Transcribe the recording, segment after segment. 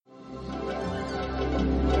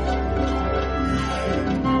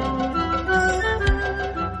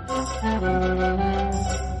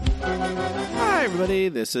everybody.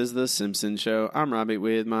 This is The Simpsons Show. I'm Robbie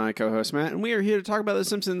with my co-host Matt, and we are here to talk about The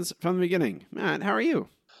Simpsons from the beginning. Matt, how are you?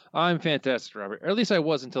 I'm fantastic, Robert. Or at least I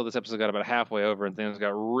was until this episode got about halfway over and things got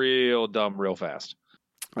real dumb real fast.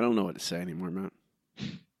 I don't know what to say anymore, Matt.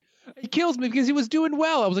 It kills me because he was doing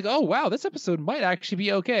well. I was like, oh, wow, this episode might actually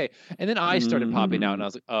be okay. And then I started popping out, and I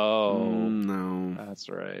was like, oh. No. That's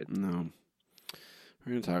right. No.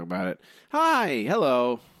 We're going to talk about it. Hi.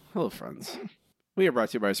 Hello. Hello, friends. We are brought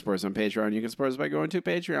to you by Sports on Patreon. You can support us by going to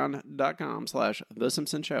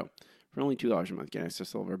patreon.com/TheSimpsonsShow. For only $2 a month, get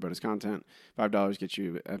access to all of our bonus content. $5 gets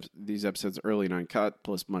you these episodes early and uncut,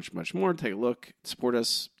 plus much, much more. Take a look. Support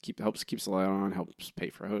us. Helps keeps the light on. Helps pay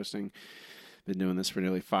for hosting. Been doing this for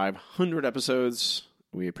nearly 500 episodes.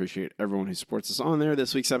 We appreciate everyone who supports us on there.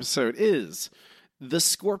 This week's episode is The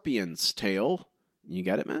Scorpion's Tale. You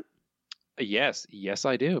got it, Matt? Yes,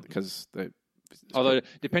 I do. Because although,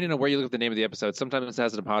 depending on where you look at the name of the episode, sometimes it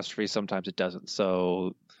has an apostrophe, sometimes it doesn't.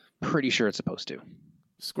 So, pretty sure it's supposed to.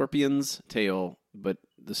 Scorpion's Tale, but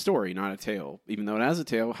the story, not a tale. Even though it has a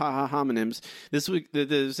tail, homonyms. This week,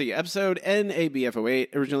 there's the episode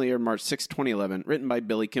NABF08, originally aired March 6, 2011, written by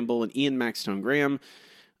Billy Kimball and Ian Maxtone Graham.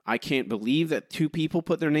 I can't believe that two people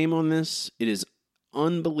put their name on this. It is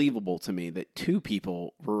unbelievable to me that two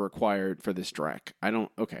people were required for this track.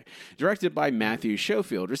 Okay. Directed by Matthew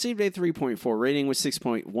Schofield. Received a 3.4 rating with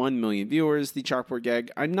 6.1 million viewers. The chalkboard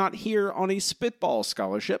gag, I'm not here on a spitball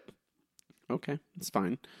scholarship. Okay, it's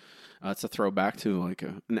fine. It's a throwback to like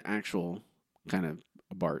an actual kind of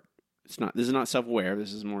Bart. This is not self-aware.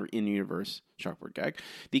 This is more in-universe chalkboard gag.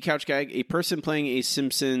 The couch gag, a person playing a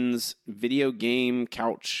Simpsons video game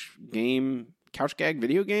couch gag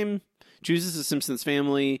video game chooses the Simpsons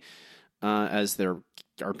family as their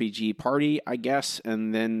RPG party, I guess,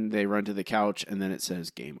 and then they run to the couch, and then it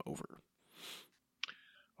says game over.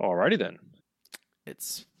 Alrighty then.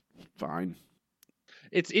 It's fine.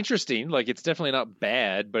 It's interesting. Like, it's definitely not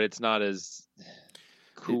bad, but it's not as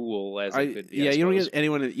cool as it could be. Yeah, you don't get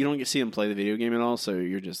to see them play the video game at all, so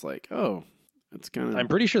you're just like, oh, it's kind of... I'm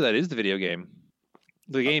pretty sure that is the video game.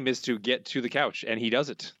 The game is to get to the couch, and he does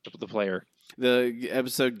it, the player. The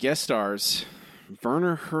episode guest stars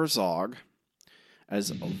Werner Herzog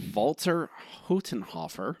as Walter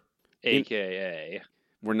Hotenhofer. A.K.A.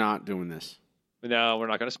 We're not doing this. No, we're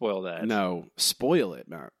not going to spoil that. No, spoil it,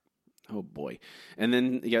 Matt. Oh, boy. And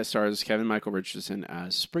then the guest stars Kevin Michael Richardson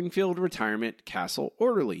as Springfield Retirement Castle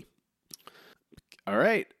Orderly. All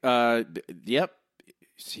right. Yep.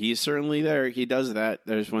 He's certainly there. He does that.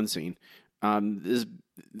 There's one scene. This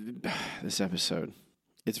episode,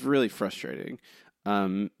 it's really frustrating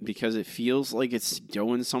because it feels like it's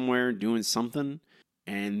going somewhere, doing something,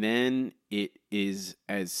 and then it is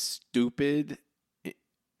as stupid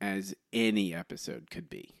as any episode could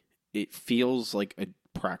be. It feels like a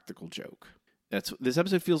practical joke. This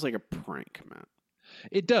episode feels like a prank, Matt.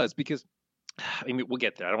 It does, because I mean, we'll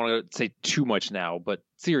get there. I don't want to say too much now, but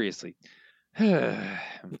seriously,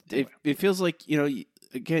 it feels like,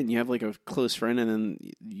 again, you have like a close friend, and then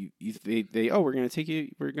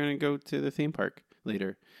we're gonna go to the theme park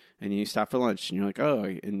later, and you stop for lunch, and you're like,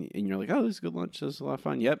 and you're like, oh, this is a good lunch, this is a lot of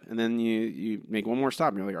fun. Yep. And then you make one more stop,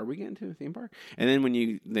 and you're like, are we getting to the theme park? And then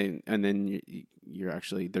you're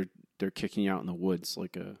actually they're kicking you out in the woods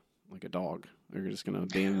like a dog. They're just going to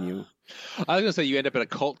abandon you. I was going to say you end up in a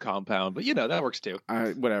cult compound, but that works too.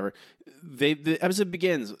 Whatever. The episode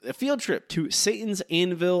begins. A field trip to Satan's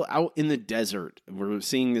Anvil out in the desert. We're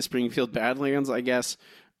seeing the Springfield Badlands, I guess.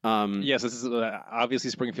 Yes, this is obviously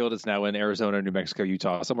Springfield. It's now in Arizona, New Mexico,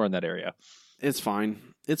 Utah, somewhere in that area. It's fine.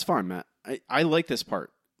 It's fine, Matt. I like this part.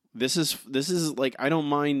 This is like, I don't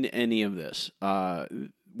mind any of this.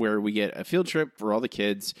 Where we get a field trip for all the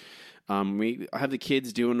kids. We have the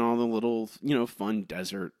kids doing all the little, fun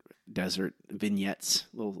desert vignettes,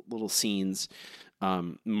 little scenes.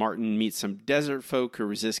 Martin meets some desert folk who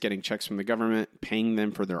resist getting checks from the government, paying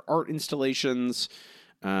them for their art installations.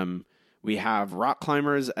 We have rock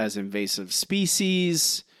climbers as invasive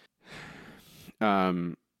species.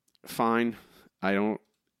 Fine. I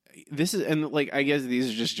guess these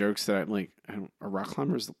are just jokes that I'm like, are rock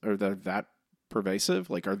climbers, are that pervasive?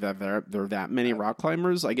 Like, are there that many rock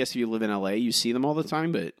climbers? I guess if you live in LA, you see them all the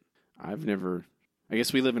time, but I've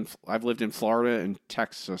lived in Florida and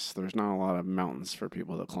Texas. There's not a lot of mountains for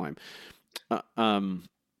people to climb. Even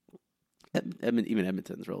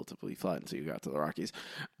Edmonton's relatively flat until you got to the Rockies.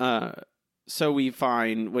 So we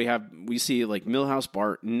see like Milhouse,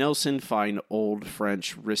 Bart, Nelson find old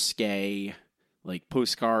French risque like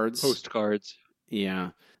postcards.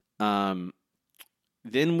 Yeah.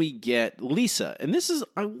 Then we get Lisa, and this is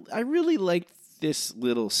I really like this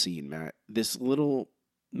little scene, Matt. This little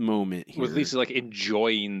moment here. With Lisa like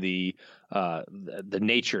enjoying the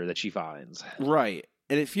nature that she finds. Right.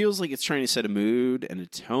 And it feels like it's trying to set a mood and a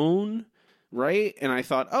tone, right? And I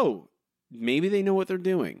thought, oh, maybe they know what they're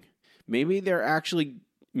doing. Maybe they're actually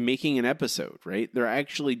making an episode, right? They're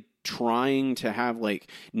actually trying to have like,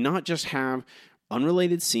 not just have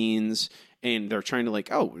unrelated scenes, and they're trying to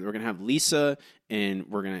like, oh, we're going to have Lisa and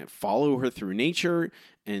we're going to follow her through nature,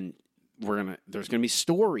 and there's going to be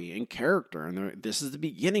story and character, and this is the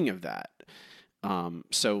beginning of that.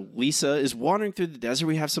 So Lisa is wandering through the desert.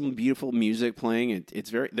 We have some beautiful music playing.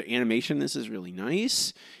 The animation, this is really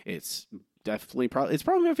nice. It's definitely it's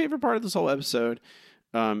probably my favorite part of this whole episode.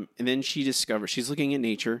 And then she's looking at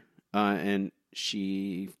nature, and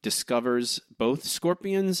she discovers both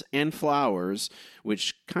scorpions and flowers,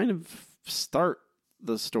 which kind of start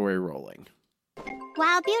the story rolling.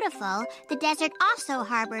 While beautiful, the desert also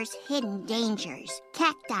harbors hidden dangers.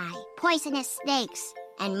 Cacti, poisonous snakes,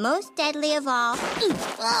 and most deadly of all,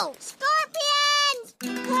 oh, scorpions!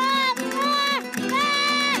 Ah, ah, ah!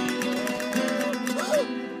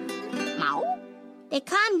 Mow? They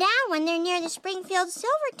calm down when they're near the Springfield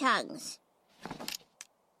silver tongues.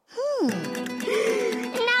 And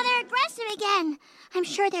now they're aggressive again. I'm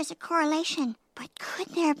sure there's a correlation, but could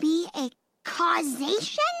there be a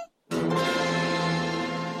causation?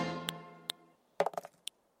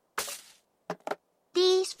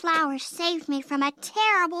 These flowers saved me from a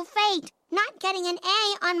terrible fate, not getting an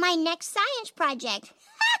A on my next science project.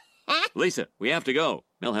 Lisa, we have to go.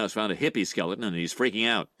 Milhouse found a hippie skeleton and he's freaking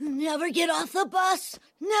out. Never get off the bus!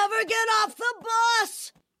 Never get off the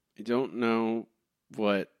bus! I don't know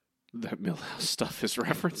what that Milhouse stuff is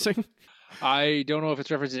referencing. I don't know if it's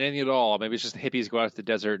referencing anything at all. Maybe it's just the hippies go out to the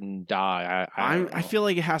desert and die. I feel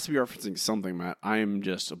like it has to be referencing something, Matt. I'm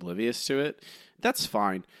just oblivious to it. That's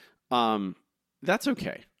fine. That's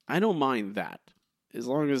okay. I don't mind that. As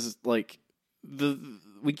long as like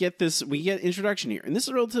we get introduction here. And this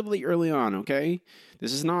is relatively early on, okay?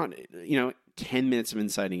 This is not, 10 minutes of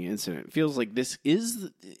inciting incident. It feels like this is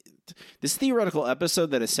this theoretical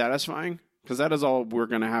episode that is satisfying, because that is all we're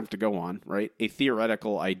going to have to go on, right? A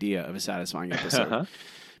theoretical idea of a satisfying episode.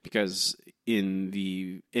 Because in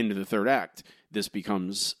the end of the third act, this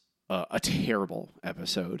becomes a terrible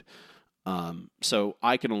episode. So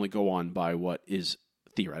I can only go on by what is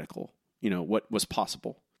theoretical, what was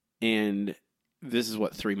possible. And this is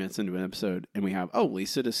 3 minutes into an episode, and we have,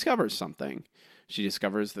 Lisa discovers something. She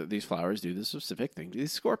discovers that these flowers do this specific thing to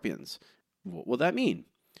these scorpions. What will that mean?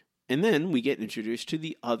 And then we get introduced to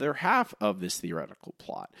the other half of this theoretical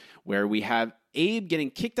plot, where we have Abe getting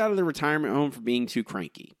kicked out of the retirement home for being too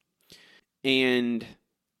cranky. And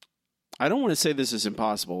I don't want to say this is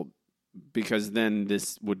impossible, because then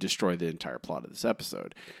this would destroy the entire plot of this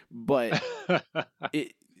episode. But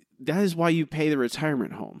that is why you pay the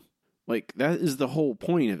retirement home. Like, that is the whole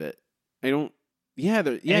point of it. And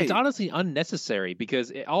it's honestly unnecessary,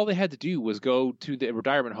 because all they had to do was go to the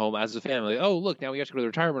retirement home as a family. Oh, look, now we have to go to the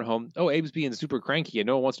retirement home. Oh, Abe's being super cranky and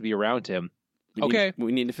no one wants to be around him.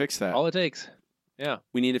 We need to fix that. All it takes. Yeah.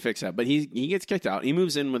 We need to fix that. But he gets kicked out. He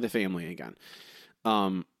moves in with the family again.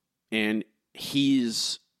 And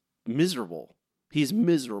he's miserable. He's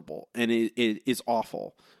miserable, and it is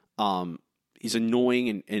awful. He's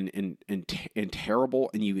annoying and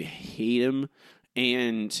terrible, and you hate him.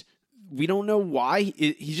 And we don't know why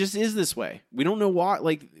he just is this way. We don't know why.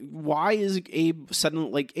 Like, why is Abe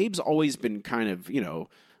suddenly like? Abe's always been kind of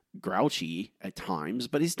grouchy at times,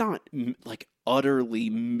 but he's not like utterly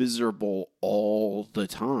miserable all the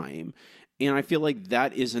time. And I feel like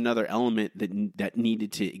that is another element that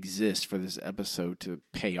needed to exist for this episode to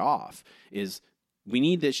pay off. Is we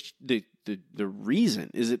need this the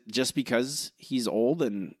reason. Is it just because he's old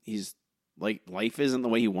and he's like life isn't the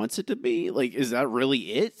way he wants it to be? Like, is that really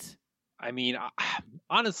it? I mean,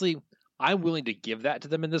 honestly, I'm willing to give that to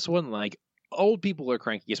them in this one. Like, old people are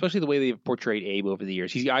cranky, especially the way they've portrayed Abe over the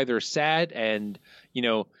years. He's either sad and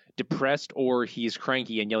depressed, or he's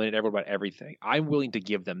cranky and yelling at everyone about everything. I'm willing to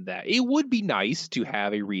give them that. It would be nice to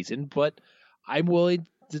have a reason, but I'm willing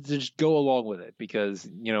to just go along with it, because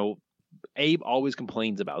Abe always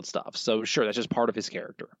complains about stuff. So sure, that's just part of his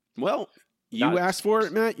character. Well, you asked for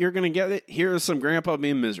it, Matt. You're going to get it. Here's some grandpa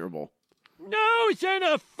being miserable. No, it's in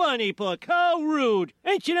a funny book. How rude.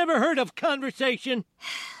 Ain't you never heard of conversation?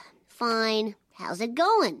 Fine. How's it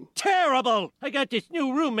going? Terrible! I got this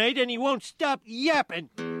new roommate and he won't stop yapping.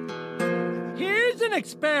 Here's an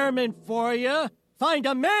experiment for you. Find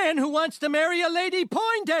a man who wants to marry a Lady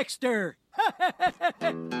Poindexter.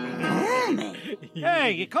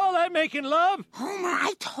 Hey, you call that making love? Homer,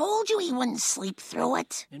 I told you he wouldn't sleep through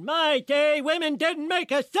it. In my day, women didn't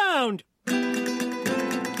make a sound.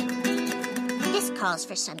 This calls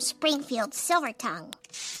for some Springfield silver tongue.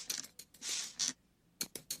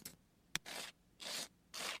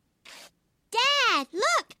 Dad,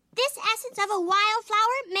 look! This essence of a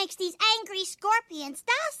wildflower makes these angry scorpions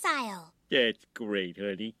docile. That's great,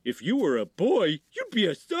 honey. If you were a boy, you'd be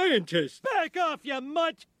a scientist. Back off, you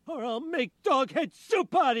mutt, or I'll make doghead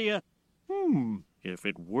soup out of you. If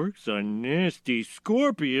it works on nasty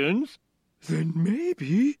scorpions, then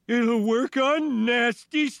maybe it'll work on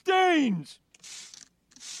nasty stains.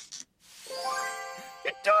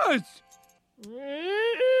 It does!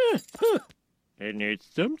 And there's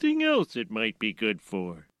something else it might be good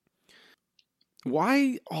for.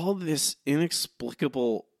 Why all this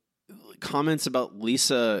inexplicable comments about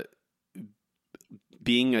Lisa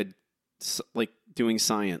being doing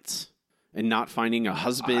science and not finding a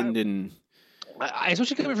husband? And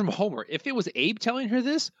especially coming from Homer. If it was Abe telling her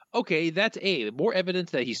this, okay, that's Abe. More evidence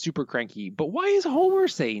that he's super cranky. But why is Homer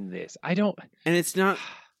saying this? I don't. And it's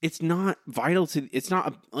not vital to. It's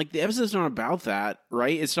not like the episode's not about that,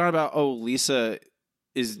 right? It's not about Lisa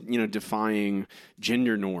is defying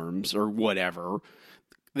gender norms or whatever.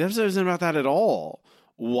 The episode isn't about that at all.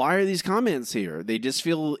 Why are these comments here? They just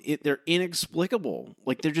feel they're inexplicable.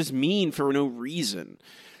 Like they're just mean for no reason.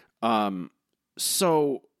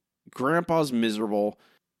 So Grandpa's miserable.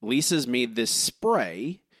 Lisa's made this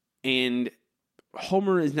spray, and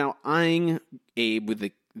Homer is now eyeing Abe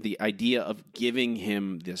with the idea of giving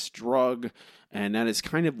him this drug, and that is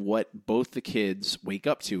kind of what both the kids wake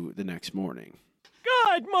up to the next morning.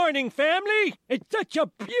 Good morning, family. It's such a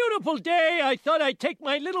beautiful day, I thought I'd take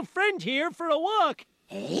my little friend here for a walk.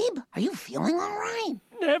 Abe, are you feeling all right?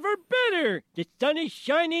 Never better. The sun is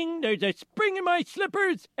shining, there's a spring in my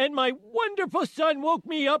slippers, and my wonderful son woke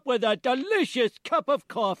me up with a delicious cup of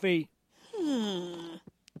coffee.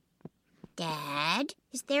 Dad,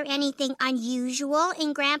 is there anything unusual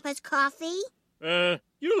in Grandpa's coffee? You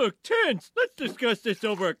look tense. Let's discuss this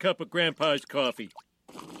over a cup of Grandpa's coffee.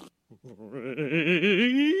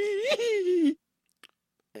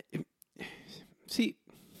 See,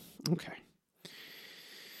 okay.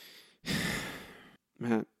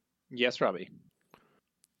 Matt. Yes, Robbie.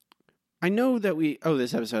 I know that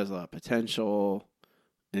this episode has a lot of potential,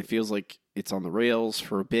 and it feels like it's on the rails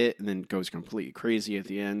for a bit and then goes completely crazy at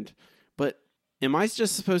the end. But am I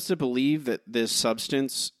just supposed to believe that this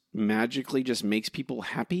substance magically just makes people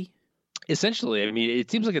happy? Essentially, I mean, it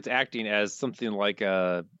seems like it's acting as something like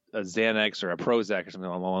a Xanax or a Prozac or something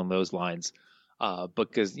along those lines.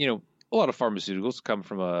 Because, a lot of pharmaceuticals come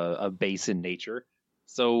from a base in nature.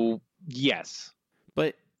 So, yes.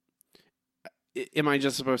 But am I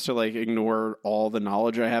just supposed to ignore all the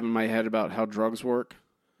knowledge I have in my head about how drugs work?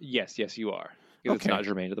 Yes, you are. Because It's not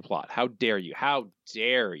germane to the plot. How dare you? How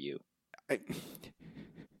dare you?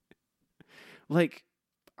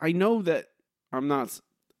 I know that I'm not.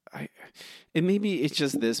 And maybe it's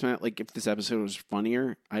just this, Matt. If this episode was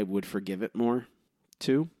funnier, I would forgive it more,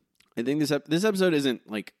 too. I think this episode isn't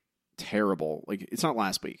terrible. It's not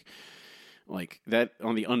last week. That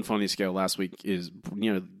on the unfunny scale last week is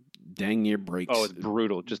dang near breaks. Oh, it's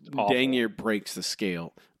brutal. Just awful. Dang near breaks the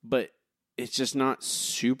scale. But it's just not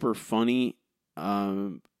super funny.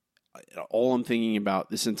 All I'm thinking about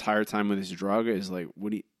this entire time with this drug is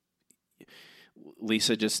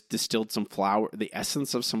Lisa just distilled the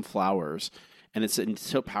essence of some flowers, and it's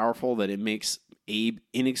so powerful that it makes Abe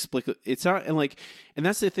inexplicable. It's not, and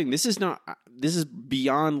that's the thing. This is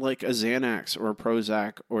beyond a Xanax or a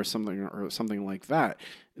Prozac or something like that.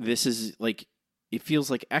 This is it feels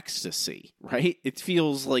like ecstasy, right? It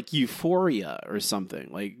feels like euphoria or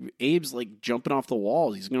something. Abe's jumping off the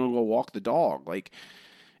walls. He's going to go walk the dog.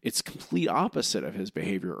 It's complete opposite of his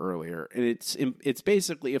behavior earlier. And it's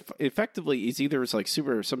basically, effectively, it's either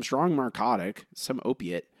some strong narcotic, some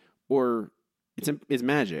opiate, or it's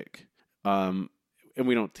magic. And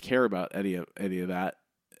we don't care about any of that.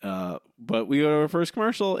 But we go to our first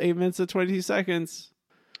commercial, 8 minutes and 22 seconds.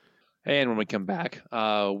 And when we come back,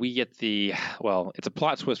 we get it's a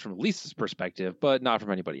plot twist from Lisa's perspective, but not from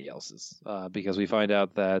anybody else's, because we find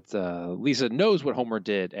out that Lisa knows what Homer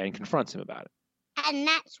did and confronts him about it. And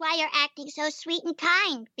that's why you're acting so sweet and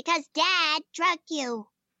kind, because Dad drugged you.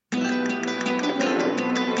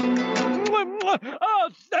 Oh,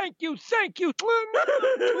 thank you. Your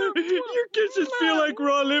kisses feel like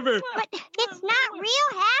raw liver. But it's not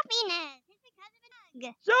real happiness. It's because of a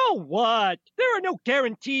drug. So what? There are no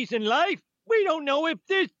guarantees in life. We don't know if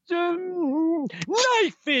this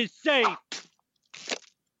knife is safe.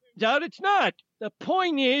 Doubt it's not. The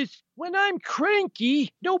point is, when I'm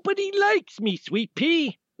cranky, nobody likes me, Sweet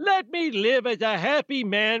Pea. Let me live as a happy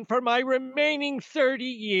man for my remaining 30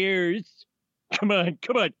 years. Come on.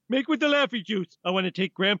 Make with the Laffy juice. I want to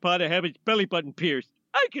take Grandpa to have his belly button pierced.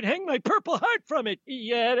 I could hang my purple heart from it.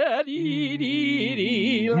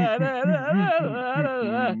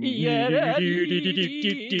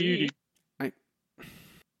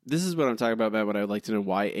 This is what I'm talking about, what I would like to know.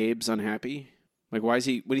 Why Abe's unhappy? Like, why is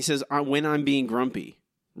he, when he says, when I'm being grumpy,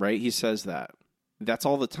 right? He says that. That's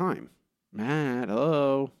all the time. Matt,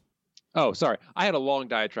 hello. Oh, sorry. I had a long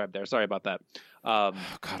diatribe there. Sorry about that. Oh,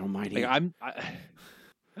 God almighty. Like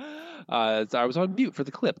I was on mute for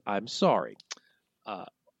the clip. I'm sorry.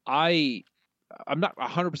 I'm not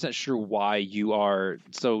 100% sure why you are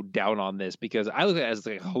so down on this, because I look at it as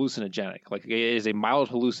like hallucinogenic. Like, it is a mild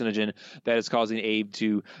hallucinogen that is causing Abe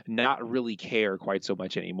to not really care quite so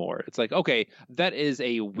much anymore. It's like, okay, that is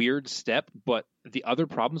a weird step, but the other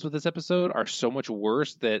problems with this episode are so much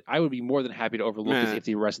worse that I would be more than happy to overlook it if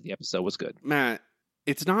the rest of the episode was good. Matt,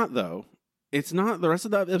 it's not, though. It's not. The rest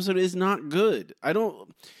of that episode is not good.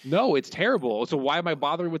 No, it's terrible. So why am I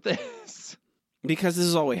bothering with this? Because this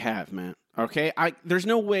is all we have, man. Okay, there's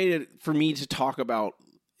no way for me to talk about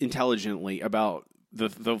intelligently about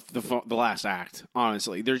the last act.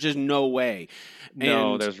 Honestly, there's just no way.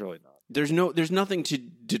 No, and there's really not. There's nothing to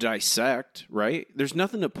dissect, right? There's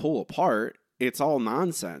nothing to pull apart. It's all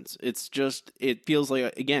nonsense. It's just, it feels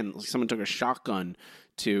like, again, like someone took a shotgun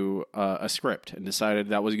to a script and decided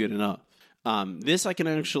that was good enough. This I can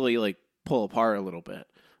actually like pull apart a little bit.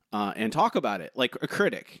 And talk about it like a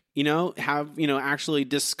critic, actually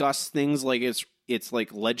discuss things like it's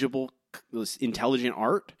like legible, intelligent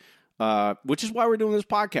art, which is why we're doing this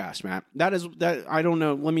podcast, Matt. That I don't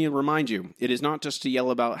know. Let me remind you, it is not just to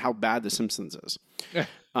yell about how bad The Simpsons is.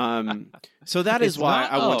 So that is why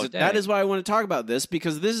that is why I want to talk about this,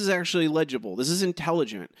 because this is actually legible. This is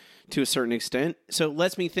intelligent to a certain extent. So it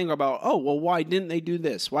lets me think about, why didn't they do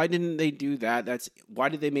this? Why didn't they do that? Why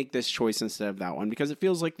did they make this choice instead of that one? Because it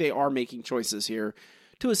feels like they are making choices here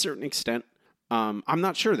to a certain extent. I'm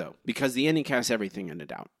not sure though, because the ending casts everything into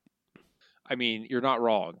doubt. I mean, you're not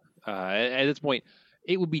wrong. At this point,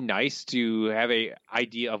 it would be nice to have a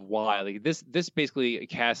idea of why. Like this basically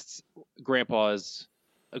casts Grandpa's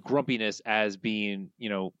grumpiness as being,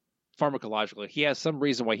 pharmacological. He has some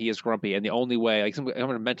reason why he is grumpy, and the only way, like some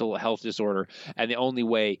kind of mental health disorder, and the only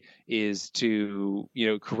way is to,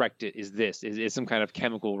 correct it is some kind of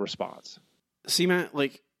chemical response. See, Matt,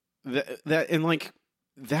 like that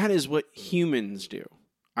is what humans do.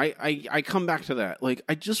 I come back to that. Like,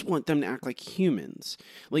 I just want them to act like humans.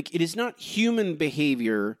 Like, it is not human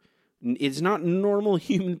behavior. It's not normal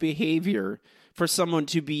human behavior for someone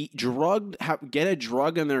to be drugged, get a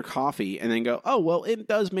drug in their coffee, and then go, oh, well, it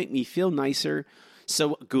does make me feel nicer,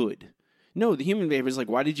 so good. No, the human behavior is like,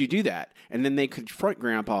 why did you do that? And then they confront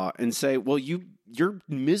Grandpa and say, well, you're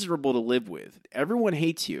miserable to live with. Everyone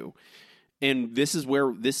hates you. And this is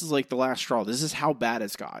like the last straw. This is how bad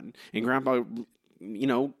it's gotten. And Grandpa,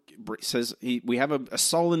 says we have a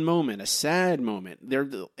sullen moment, a sad moment.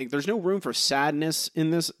 There's no room for sadness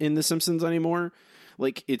in The Simpsons anymore.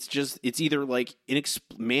 Like, it's either like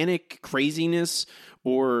manic craziness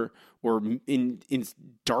or in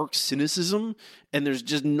dark cynicism, and there's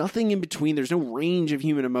just nothing in between. There's no range of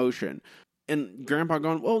human emotion. And Grandpa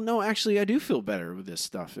going, well, no, actually, I do feel better with this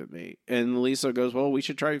stuff at me. And Lisa goes, well, we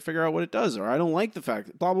should try to figure out what it does, or I don't like the fact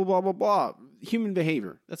that blah, blah, blah, blah, blah. Human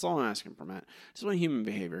behavior. That's all I'm asking for, Matt. Just want human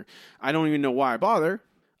behavior. I don't even know why I bother,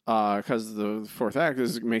 because the fourth act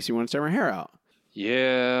makes you want to tear my hair out.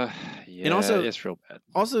 Yeah, and also it's real bad.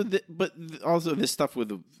 Also, also this stuff with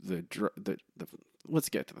the let's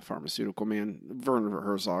get to the pharmaceutical man, Werner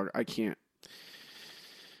Herzog. I can't.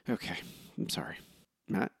 Okay, I'm sorry,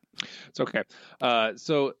 Matt. It's okay.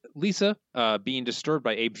 So Lisa, being disturbed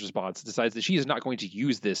by Abe's response, decides that she is not going to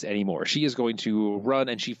use this anymore. She is going to run,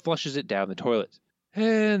 and she flushes it down the toilet.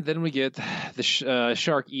 And then we get the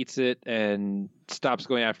shark eats it and stops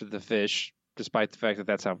going after the fish, despite the fact that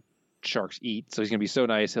that's how sharks eat. So he's going to be so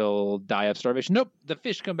nice he'll die of starvation. Nope, the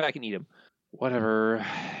fish come back and eat him. Whatever.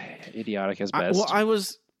 Idiotic as best.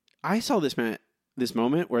 I saw this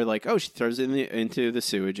moment where, like, she throws it into the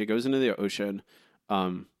sewage. It goes into the ocean.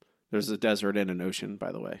 There's a desert and an ocean,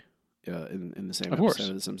 by the way, in the same episode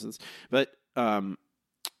of The Simpsons. But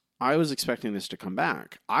I was expecting this to come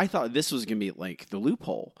back. I thought this was going to be like the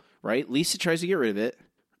loophole, right? Lisa tries to get rid of it,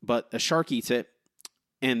 but a shark eats it,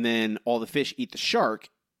 and then all the fish eat the shark.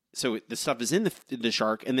 So the stuff is in the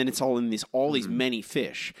shark, and then it's all in these many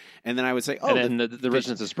fish. And then I would say, and then the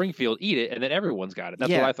residents of Springfield eat it, and then everyone's got it.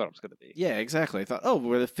 That's what I thought it was going to be. Yeah, exactly. I thought,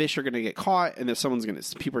 where the fish are going to get caught, and then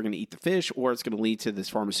people are going to eat the fish, or it's going to lead to this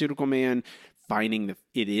pharmaceutical man finding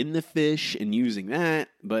it in the fish and using that.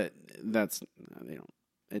 But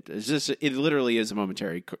It literally is a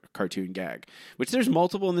momentary cartoon gag, which there's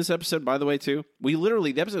multiple in this episode, by the way, too.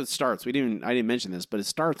 The episode starts. I didn't mention this, but it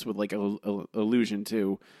starts with like a allusion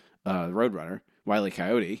to Roadrunner, Wile E.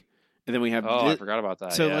 Coyote, and then we have. I forgot about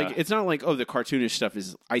that. So yeah. like, it's not like the cartoonish stuff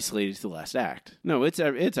is isolated to the last act. No, it's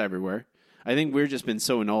everywhere. I think we've just been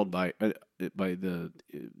so annulled by the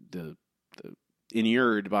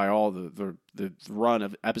inured by all the run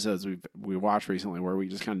of episodes we watched recently where we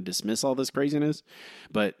just kind of dismiss all this craziness,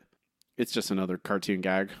 but it's just another cartoon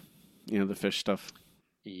gag, the fish stuff.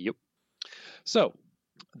 Yep. So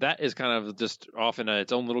that is kind of just off in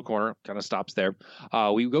its own little corner, kind of stops there.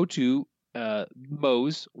 We go to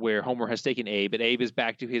Moe's, where Homer has taken Abe, and Abe is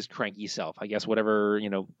back to his cranky self. I guess whatever,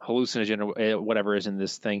 hallucinogen or whatever is in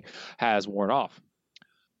this thing has worn off.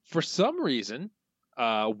 For some reason,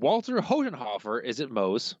 Walter Hohenhofer is at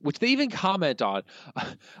Moe's, which they even comment on.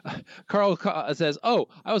 Carl says, "Oh,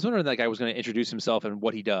 I was wondering that guy was going to introduce himself and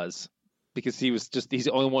what he does, because he's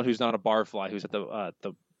the only one who's not a barfly who's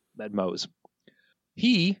at Moe's.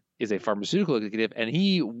 He is a pharmaceutical executive, and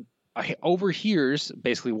he overhears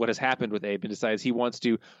basically what has happened with Abe and decides he wants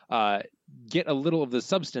to get a little of the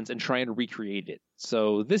substance and try and recreate it.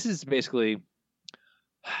 So this is basically,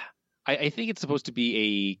 I think it's supposed to be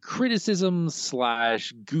a criticism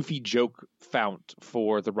 / goofy joke fount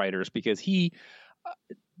for the writers, because he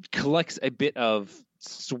collects a bit of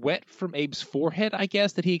sweat from Abe's forehead, I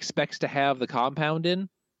guess, that he expects to have the compound in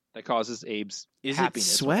that causes Abe's happiness.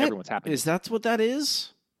 Is it sweat? Everyone's happiness. Is that what that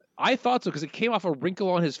is? I thought so, because it came off a wrinkle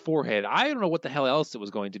on his forehead. I don't know what the hell else it was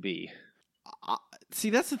going to be. See,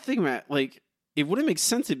 that's the thing, Matt. Like, it wouldn't make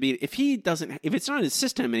sense to be if it's not in his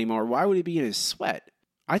system anymore. Why would it be in his sweat?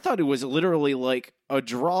 I thought it was literally like a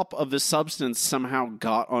drop of the substance somehow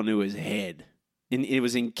got onto his head, and it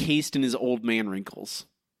was encased in his old man wrinkles.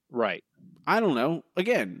 Right. I don't know.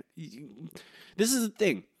 Again, this is the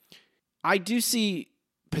thing. I do see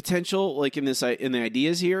potential, like in the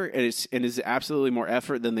ideas here, and it's absolutely more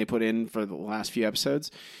effort than they put in for the last few episodes,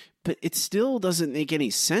 but it still doesn't make any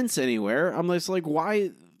sense anywhere. I'm just like,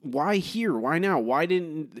 why here? Why now? Why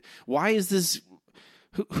is this?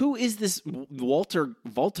 Who is this Walter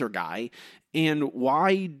guy, and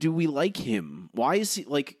why do we like him? Why is he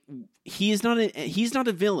like? He's not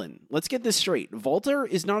a villain. Let's get this straight. Walter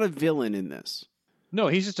is not a villain in this. No,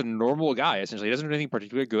 he's just a normal guy, essentially. He doesn't do anything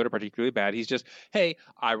particularly good or particularly bad. He's just, hey,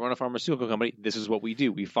 I run a pharmaceutical company. This is what we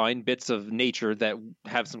do. We find bits of nature that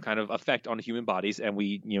have some kind of effect on human bodies, and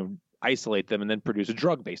we, isolate them and then produce a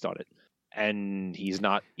drug based on it. And he's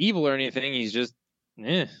not evil or anything. He's just,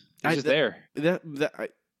 there.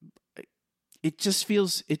 It just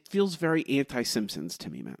feels very anti-Simpsons to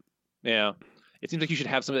me, Matt. Yeah. It seems like you should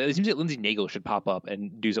have some. It seems like Lindsay Nagel should pop up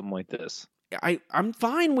and do something like this. I'm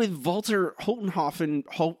fine with Walter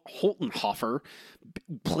Holtenhofer,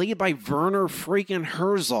 played by Werner freaking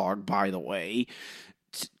Herzog, by the way,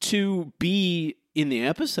 to be in the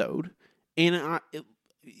episode. And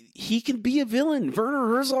he can be a villain.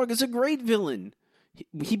 Werner Herzog is a great villain.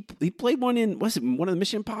 He played one in, was it one of the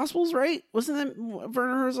Mission Impossibles, right? Wasn't that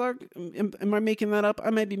Werner Herzog? Am I making that up? I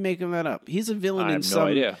might be making that up. He's a villain I have no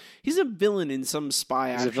idea. He's a villain in some spy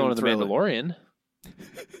action. He's a villain in The Mandalorian.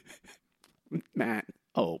 Matt.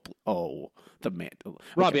 The Mandalorian.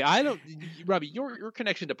 Robbie, Robbie, your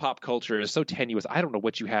connection to pop culture is so tenuous. I don't know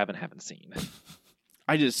what you have and haven't seen.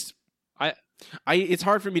 It's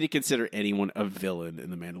hard for me to consider anyone a villain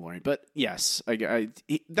in The Mandalorian, but yes,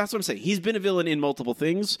 that's what I'm saying. He's been a villain in multiple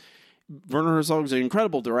things. Werner Herzog is an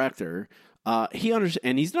incredible director.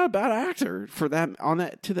 And he's not a bad actor for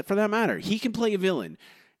that matter. He can play a villain.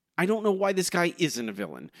 I don't know why this guy isn't a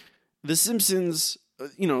villain. The Simpsons,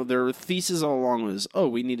 their thesis all along was,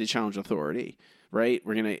 we need to challenge authority, right?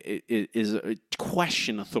 We're gonna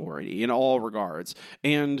question authority in all regards.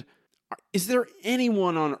 And is there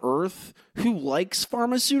anyone on Earth who likes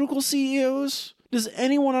pharmaceutical CEOs? Does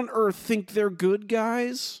anyone on Earth think they're good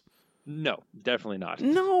guys? No, definitely not.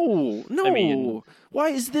 No. I mean, why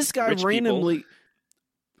is this guy randomly? People.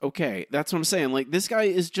 Okay, that's what I'm saying. Like, this guy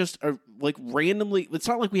is just randomly. It's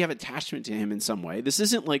not like we have attachment to him in some way. This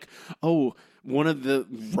isn't like, one of the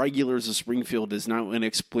regulars of Springfield is now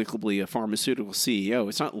inexplicably a pharmaceutical CEO.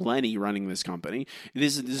 It's not Lenny running this company. It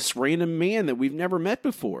is this random man that we've never met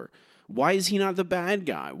before. Why is he not the bad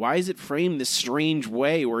guy? Why is it framed this strange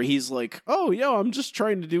way where he's like, I'm just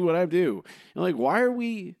trying to do what I do? And like, why are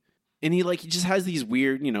we? And he just has these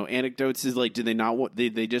weird, anecdotes. Is like, did they not want?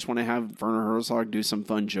 They just want to have Werner Herzog do some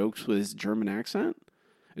fun jokes with his German accent?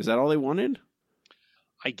 Is that all they wanted?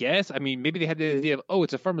 I guess. I mean, maybe they had the idea of,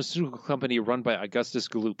 it's a pharmaceutical company run by Augustus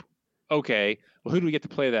Gloop. Okay, well, who do we get to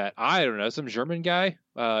play that? I don't know, some German guy?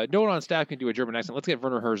 No one on staff can do a German accent. Let's get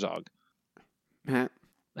Werner Herzog. Matt,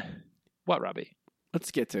 What, Robbie?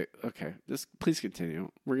 let's get to... Okay, just please continue.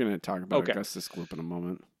 We're going to talk about Okay. Augustus Gloop in a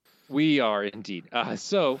moment. We are indeed.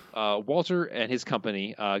 So Walter and his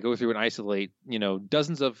company go through and isolate,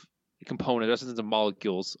 dozens of components, dozens of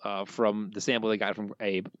molecules from the sample they got from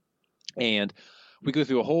Abe. And we go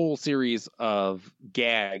through a whole series of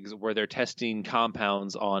gags where they're testing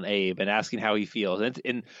compounds on Abe and asking how he feels.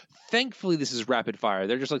 And thankfully, this is rapid fire.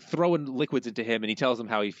 They're just like throwing liquids into him and he tells them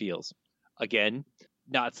how he feels. Again,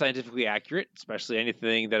 not scientifically accurate, especially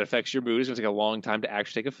anything that affects your mood. It's going to take a long time to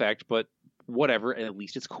actually take effect, but whatever. At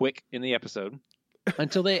least it's quick in the episode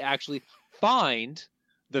until they actually find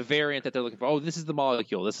the variant that they're looking for. Oh, this is the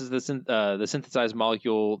molecule. This is the synthesized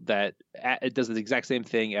molecule that it does the exact same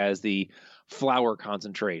thing as the flour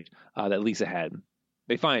concentrate that Lisa had.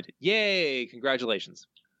 They find it. Yay! Congratulations.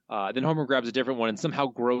 Then Homer grabs a different one and somehow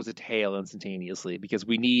grows a tail instantaneously because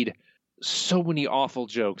we need so many awful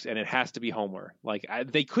jokes and it has to be Homer. Like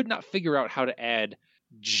they could not figure out how to add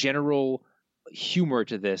general humor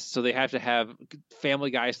to this, so they have to have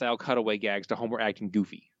Family Guy style cutaway gags to Homer acting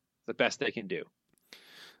goofy. It's the best they can do.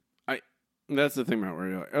 That's the thing about where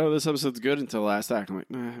you're like, oh, this episode's good until the last act. I'm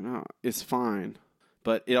like, no, it's fine.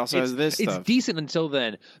 But it also has this stuff. It's decent until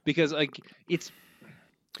then because it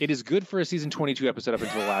is good for a season 22 episode up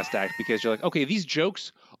until the last act because you're like, okay, these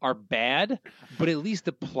jokes are bad, but at least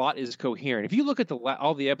the plot is coherent. If you look at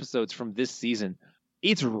all the episodes from this season,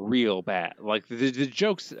 it's real bad. Like the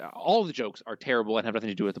jokes, all the jokes are terrible and have nothing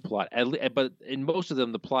to do with the plot. But in most of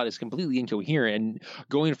them, the plot is completely incoherent and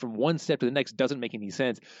going from one step to the next doesn't make any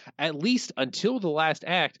sense. At least until the last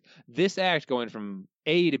act, this act going from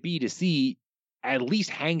A to B to C at least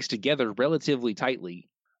hangs together relatively tightly.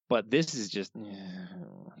 But this is just...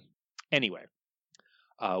 Anyway,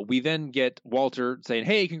 we then get Walter saying,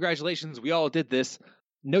 hey, congratulations, we all did this.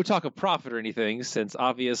 No talk of profit or anything, since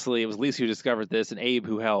obviously it was Lisa who discovered this and Abe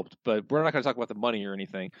who helped, but we're not going to talk about the money or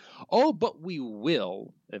anything. Oh, but we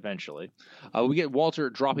will eventually. We get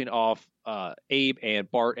Walter dropping off Abe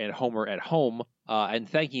and Bart and Homer at home and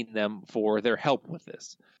thanking them for their help with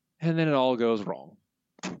this. And then it all goes wrong.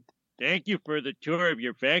 Thank you for the tour of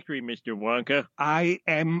your factory, Mr. Wonka. I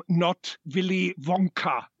am not Willy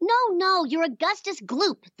Wonka. No, you're Augustus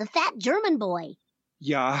Gloop, the fat German boy.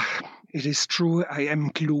 Yeah, it is true, I am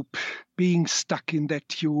Gloop. Being stuck in that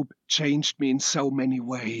tube changed me in so many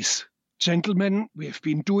ways. Gentlemen, we've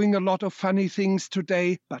been doing a lot of funny things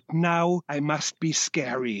today, but now I must be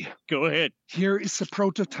scary. Go ahead. Here is the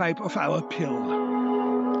prototype of our pill.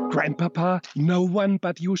 Grandpapa, no one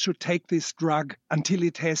but you should take this drug until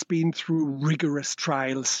it has been through rigorous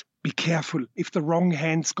trials. Be careful. If the wrong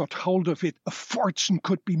hands got hold of it, a fortune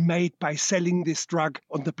could be made by selling this drug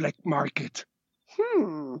on the black market.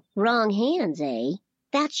 Wrong hands, eh?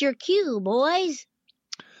 That's your cue, boys.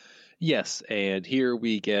 Yes, and here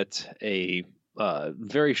we get a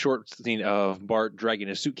very short scene of Bart dragging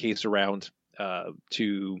a suitcase around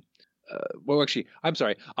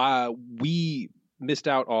we missed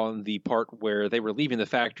out on the part where they were leaving the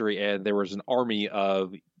factory and there was an army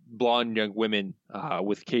of blonde young women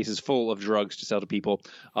with cases full of drugs to sell to people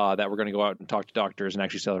that were going to go out and talk to doctors and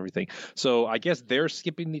actually sell everything. So I guess they're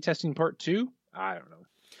skipping the testing part too? I don't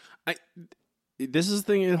know. This is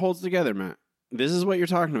the thing it holds together, Matt. This is what you're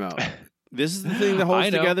talking about. This is the thing that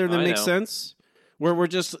holds together that makes sense. Where we're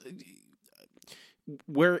just...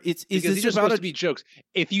 Where it's these are supposed to be jokes.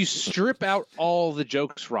 If you strip out all the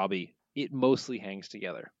jokes, Robbie, it mostly hangs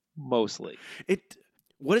together. Mostly.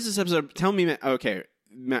 What is this episode? Tell me, Matt. Okay,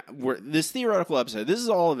 Matt. This theoretical episode. This is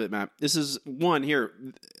all of it, Matt. This is one here.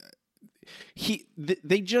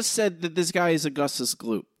 They just said that this guy is Augustus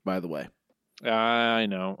Gloop. By the way, I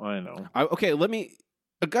know. Okay,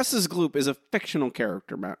 Augustus Gloop is a fictional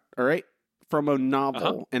character, Matt. All right, from a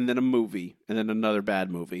novel and then a movie and then another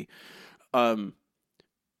bad movie.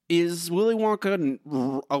 Is Willy Wonka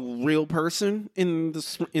a real person in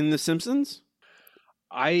the Simpsons?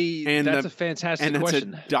 That's a fantastic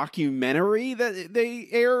question. It's a documentary that they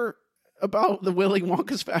air about the Willy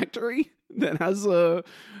Wonka's factory that has Oompa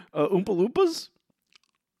Loompas?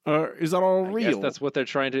 Is that all real? I guess that's what they're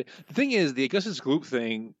trying to... The thing is, the Augustus Gloop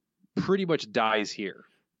thing pretty much dies here.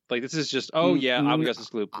 Like, this is just, I'm Augustus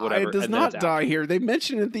Gloop, whatever. It does not die here. They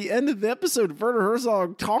mention at the end of the episode, Werner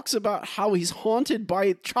Herzog talks about how he's haunted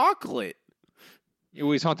by chocolate.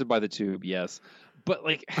 He's haunted by the tube, yes. But,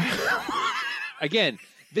 like, again,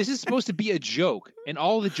 this is supposed to be a joke, and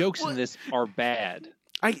all the jokes in this are bad.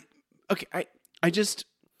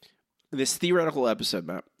 This theoretical episode,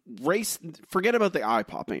 Matt, forget about the eye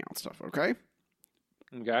popping out stuff, okay?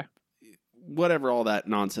 Okay. whatever all that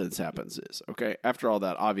nonsense happens is, okay? After all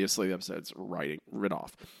that, obviously the episode's written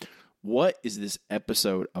off. What is this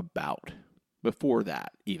episode about? Before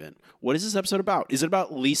that, even. What is this episode about? Is it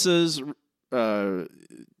about Lisa's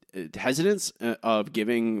hesitance of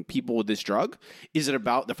giving people this drug? Is it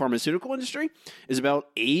about the pharmaceutical industry? Is it about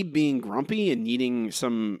Abe being grumpy and needing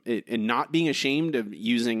and not being ashamed of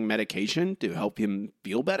using medication to help him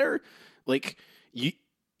feel better? Like,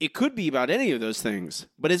 it could be about any of those things,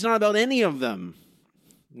 but it's not about any of them.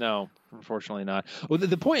 No, unfortunately not. Well,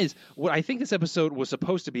 the point is, what I think this episode was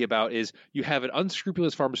supposed to be about is you have an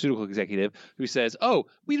unscrupulous pharmaceutical executive who says, oh,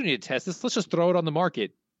 we don't need to test this. Let's just throw it on the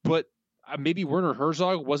market. But maybe Werner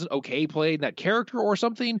Herzog wasn't okay playing that character or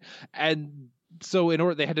something. And so in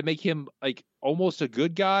order, they had to make him like almost a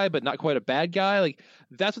good guy, but not quite a bad guy. Like,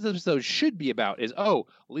 that's what this episode should be about is, oh,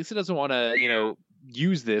 Lisa doesn't want to,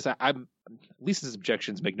 use this. Lisa's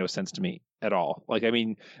objections make no sense to me at all. Like, I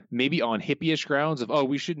mean, maybe on hippie-ish grounds of, oh,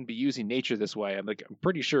 we shouldn't be using nature this way. I'm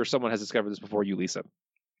pretty sure someone has discovered this before you, Lisa,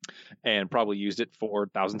 and probably used it for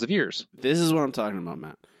thousands of years. This is what I'm talking about,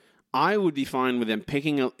 Matt. I would be fine with them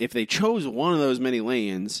picking up, if they chose one of those many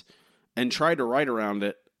lay-ins and tried to write around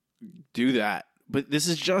it, do that. But this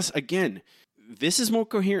is just, again, this is more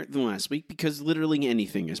coherent than last week because literally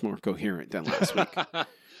anything is more coherent than last week.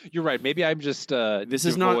 You're right. Maybe I'm just this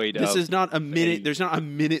is not a minute. There's not a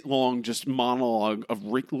minute long just monologue of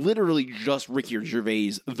literally just Ricky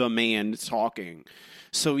Gervais, the man, talking.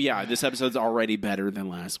 So yeah, this episode's already better than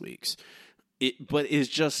last week's. But it's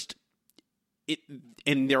just it,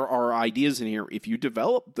 and there are ideas in here. If you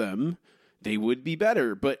develop them, they would be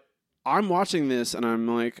better. But I'm watching this and I'm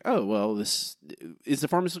like, oh well, this is the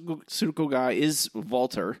pharmaceutical guy. Is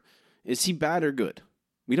Walter? Is he bad or good?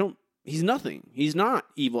 We don't. He's nothing. He's not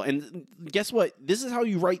evil. And guess what? This is how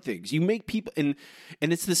you write things. You make people, and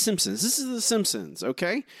it's The Simpsons. This is The Simpsons,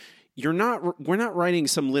 okay? We're not writing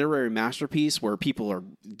some literary masterpiece where people are,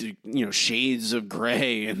 shades of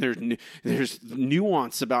gray and there's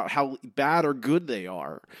nuance about how bad or good they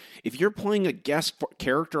are. If you're playing a guest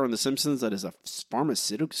character on The Simpsons that is a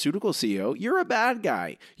pharmaceutical CEO, you're a bad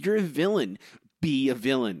guy. You're a villain. Be a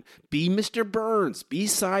villain. Be Mr. Burns. Be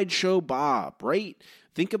Sideshow Bob, right?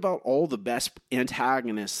 Think about all the best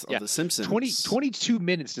antagonists of The Simpsons. 22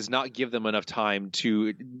 minutes does not give them enough time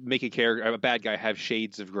to make a bad guy have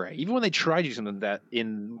shades of gray. Even when they tried to do something that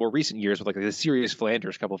in more recent years with like the Serious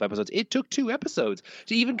Flanders couple of episodes, it took 2 episodes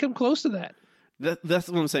to even come close to that. That's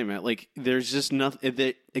what I'm saying, Matt. Like, there's just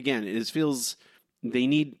nothing. Again, it feels they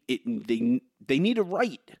need it. They need to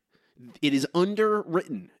write. It is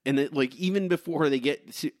underwritten, and even before they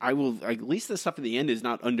get to, at least the stuff at the end is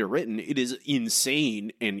not underwritten. It is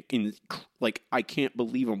insane and I can't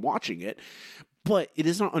believe I'm watching it, but it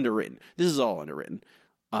is not underwritten. This is all underwritten.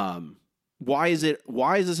 Why is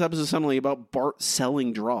this episode suddenly about Bart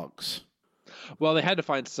selling drugs? Well, they had to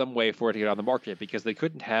find some way for it to get on the market because they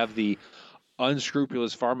couldn't have the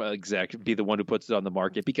unscrupulous pharma exec be the one who puts it on the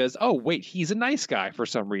market because, oh, wait, he's a nice guy for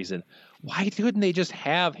some reason. Why couldn't they just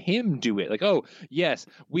have him do it? Like, oh, yes,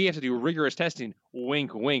 we have to do rigorous testing.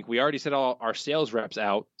 Wink, wink. We already sent all our sales reps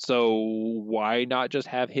out, so why not just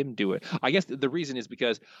have him do it? I guess the reason is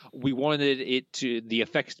because we wanted the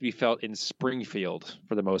effects to be felt in Springfield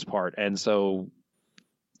for the most part, and so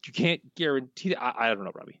you can't guarantee that. I don't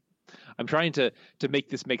know, Robbie. I'm trying to make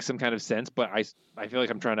this make some kind of sense, but I feel like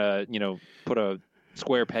I'm trying to, put a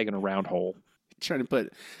square peg in a round hole. Trying to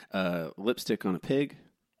put lipstick on a pig.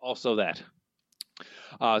 Also that.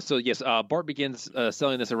 So yes, Bart begins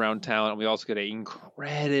selling this around town, and we also get an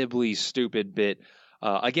incredibly stupid bit.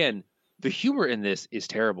 Again, the humor in this is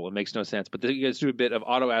terrible. It makes no sense. But the stupid bit of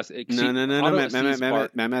Otto asks. No,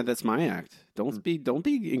 Matt, that's my act. Don't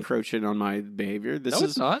be encroaching on my behavior.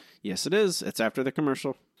 It's not. Yes, it is. It's after the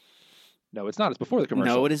commercial. No, it's not. It's before the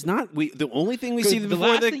commercial. No, it is not. The only thing we see the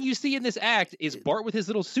last thing you see in this act is Bart with his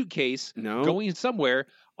little suitcase going somewhere.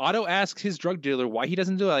 Otto asks his drug dealer why he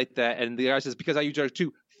doesn't do it like that, and the guy says, because I use drugs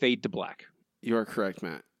too. Fade to black. You are correct,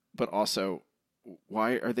 Matt. But also,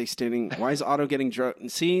 why are they standing? Why is Otto getting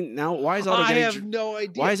drugs? See, now, why is Otto getting... I have no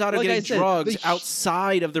idea. Why is Otto getting drugs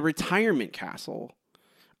outside of the retirement castle?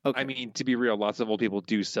 Okay. I mean, to be real, lots of old people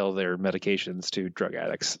do sell their medications to drug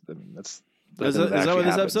addicts. I mean, is that what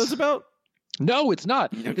this episode's about? No, it's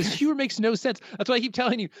not. Okay. This humor makes no sense. That's why I keep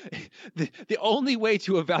telling you, the only way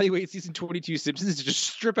to evaluate season 22 Simpsons is to just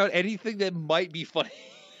strip out anything that might be funny.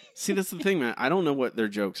 See, that's the thing, man. I don't know what their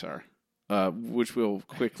jokes are, which we'll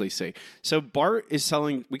quickly see. So Bart is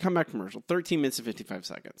selling, we come back commercial, 13 minutes and 55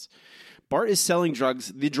 seconds. Bart is selling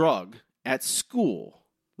the drug at school,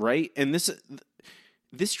 right? And this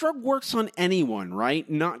drug works on anyone, right?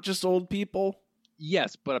 Not just old people.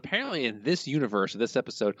 Yes, but apparently in this universe, this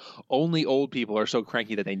episode, only old people are so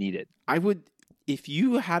cranky that they need it. If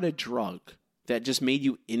you had a drug that just made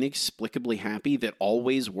you inexplicably happy that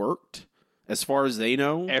always worked, as far as they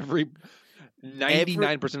know,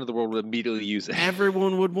 99% of the world would immediately use it.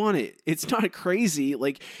 Everyone would want it. It's not crazy,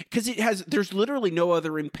 like, because there's literally no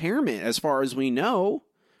other impairment as far as we know,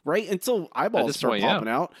 right? Until eyeballs start popping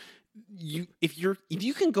out. If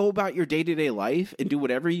you can go about your day-to-day life and do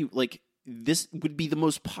whatever you like, this would be the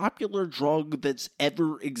most popular drug that's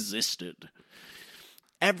ever existed.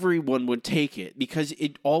 Everyone would take it because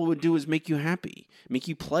all it would do is make you happy, make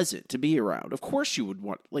you pleasant to be around. Of course you would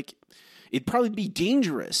want, like, it'd probably be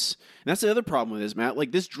dangerous. And that's the other problem with this, Matt.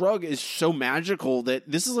 Like, this drug is so magical that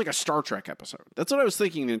this is like a Star Trek episode. That's what I was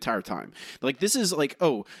thinking the entire time. Like, this is like,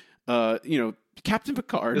 Captain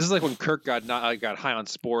Picard. This is like when Kirk got high on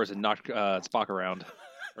spores and knocked Spock around.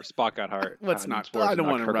 Or Spock got hurt. Let's not. I don't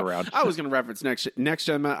want to around. I was going to reference next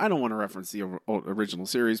gen. I don't want to reference the original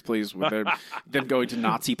series, please, with them going to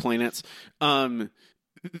Nazi planets. They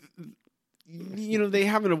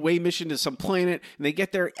have an away mission to some planet, and they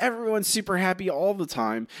get there. Everyone's super happy all the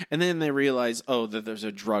time, and then they realize, that there's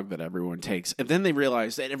a drug that everyone takes, and then they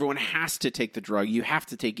realize that everyone has to take the drug. You have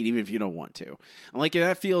to take it even if you don't want to. And like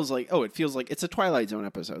that feels like it's a Twilight Zone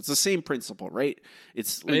episode. It's the same principle, right?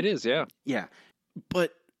 It is, yeah, yeah,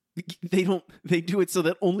 but. They do it so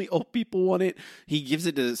that only old people want it. He gives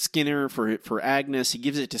it to Skinner for Agnes. He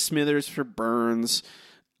gives it to Smithers for Burns.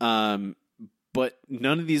 But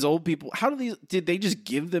none of these old people, did they just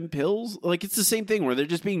give them pills? Like, it's the same thing where they're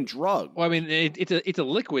just being drugged. Well, I mean, it's a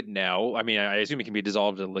liquid now. I mean, I assume it can be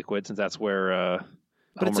dissolved in liquid since that's where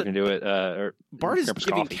Homer can do it. Bart is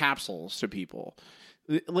giving capsules to people.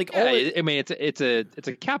 Like, it's a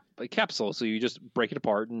capsule, so you just break it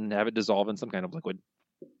apart and have it dissolve in some kind of liquid.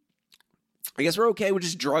 I guess we're okay with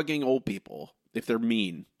just drugging old people if they're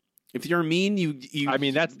mean. If you're mean, you. I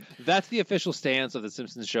mean, that's the official stance of the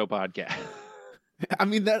Simpsons Show podcast. I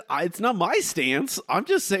mean, it's not my stance. I'm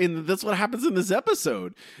just saying that that's what happens in this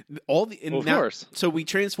episode. Of course. So we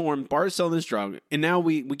transform. Bart's selling this drug, and now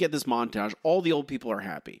we get this montage. All the old people are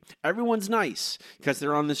happy. Everyone's nice because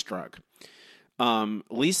they're on this drug.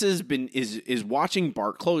 Lisa is watching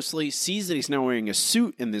Bart closely, sees that he's now wearing a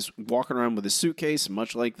suit and walking around with a suitcase,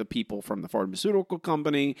 much like the people from the pharmaceutical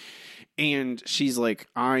company. And she's like,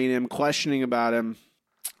 I am questioning about him.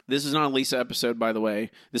 This is not a Lisa episode, by the way.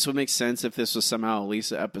 This would make sense if this was somehow a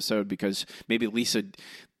Lisa episode, because maybe Lisa.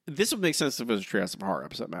 This would make sense if it was a Treehouse of Horror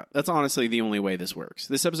episode, Matt. That's honestly the only way this works.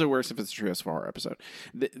 This episode works if it's a Treehouse of Horror episode.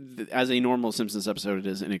 As a normal Simpsons episode, it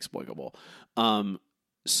is inexplicable. Well,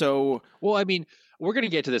 I mean, we're going to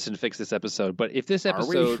get to this and fix this episode, but if this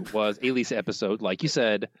episode was a Lisa episode, like you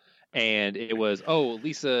said, and it was,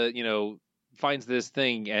 Lisa, finds this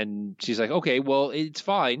thing and she's like, okay, well, it's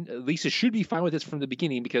fine. Lisa should be fine with this from the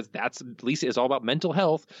beginning because Lisa is all about mental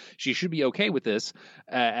health. She should be okay with this.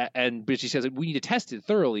 But she says we need to test it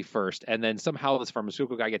thoroughly first. And then somehow this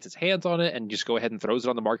pharmaceutical guy gets his hands on it and just go ahead and throws it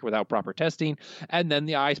on the market without proper testing. And then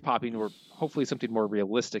the eyes popping, or hopefully something more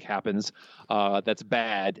realistic happens that's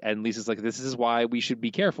bad. And Lisa's like, this is why we should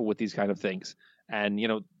be careful with these kind of things. And,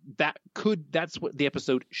 that's what the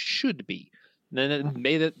episode should be. And then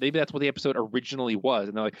maybe that's what the episode originally was.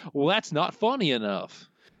 And they're like, well, that's not funny enough.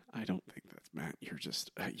 I don't think that's Matt. You're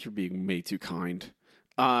being way too kind.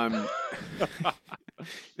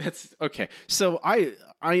 That's okay. So I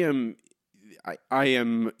am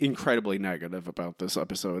incredibly negative about this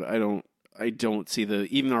episode. I don't see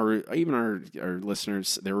even our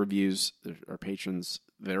listeners, their reviews, our patrons,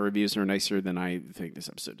 their reviews are nicer than I think this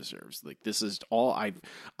episode deserves. Like, this is all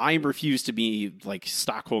I refuse to be like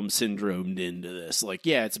Stockholm syndromed into this. Like,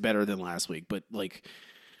 yeah, it's better than last week, but like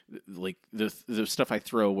the stuff I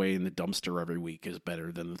throw away in the dumpster every week is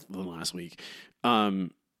better than last week.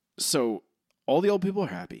 So all the old people are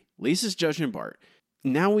happy. Lisa's judging Bart.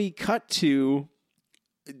 Now we cut to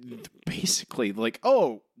basically like,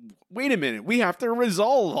 oh, wait a minute, we have to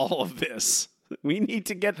resolve all of this. We need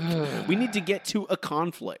to get to a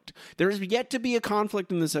conflict. There's yet to be a conflict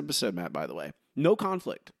in this episode, Matt, by the way. No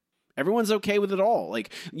conflict. Everyone's okay with it all.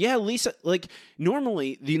 Like, yeah, Lisa, like,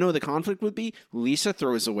 normally, the conflict would be Lisa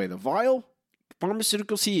throws away the vial,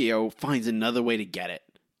 pharmaceutical CEO finds another way to get it.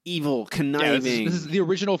 Evil, conniving. Yeah, this is the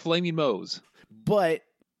original Flaming Moe's. But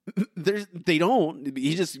they don't.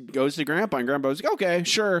 He just goes to Grandpa, and Grandpa's like, okay,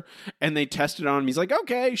 sure. And they test it on him. He's like,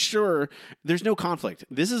 okay, sure. There's no conflict.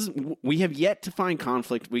 We have yet to find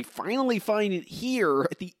conflict. We finally find it here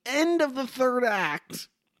at the end of the third act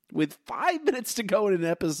with 5 minutes to go in an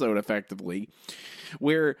episode, effectively,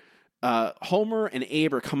 where Homer and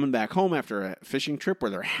Abe are coming back home after a fishing trip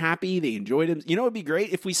where they're happy. They enjoyed it. You know, it'd be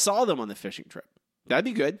great if we saw them on the fishing trip. That'd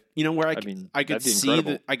be good. You know, where I could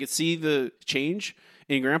see the change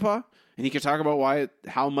in Grandpa, and he could talk about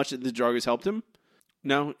how much the drug has helped him.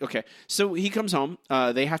 No? Okay. So he comes home.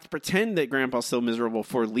 They have to pretend that Grandpa's still miserable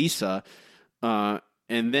for Lisa.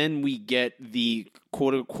 And then we get the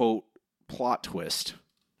quote-unquote plot twist.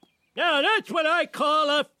 Now that's what I call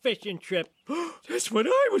a fishing trip. That's what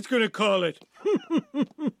I was going to call it.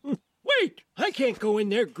 Wait, I can't go in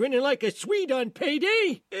there grinning like a Swede on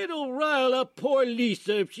payday. It'll rile up poor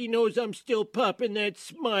Lisa if she knows I'm still popping that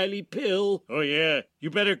smiley pill. Oh, yeah. You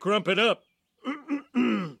better grump it up.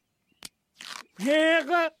 $3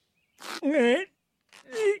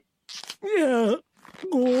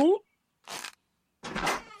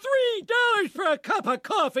 for a cup of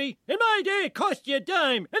coffee. In my day, it cost you a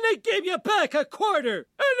dime, and they gave you back a quarter.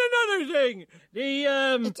 And another thing,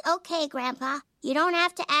 It's okay, Grandpa. You don't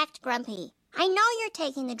have to act grumpy. I know you're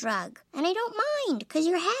taking the drug, and I don't mind, because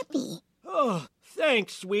you're happy. Oh,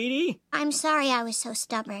 thanks, sweetie. I'm sorry I was so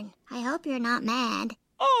stubborn. I hope you're not mad.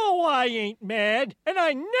 Oh, I ain't mad, and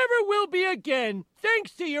I never will be again,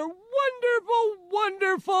 thanks to your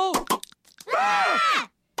wonderful... Ah!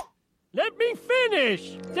 Let me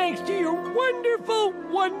finish! Thanks to your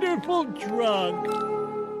wonderful drug.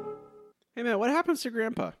 Hey, man, what happens to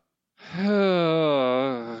Grandpa?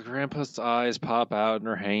 Grandpa's eyes pop out and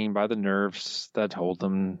are hanging by the nerves that hold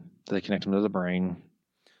them. They connect them to the brain.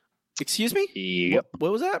 Excuse me? Yep.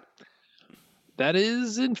 What was that? That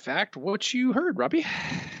is, in fact, what you heard, Robbie.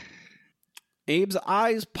 Abe's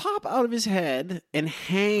eyes pop out of his head and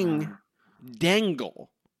dangle,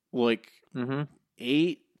 like 8-10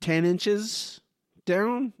 inches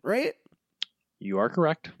down, right? You are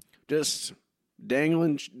correct. Just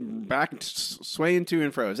dangling back, swaying to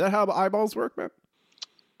and fro. Is that how eyeballs work, man?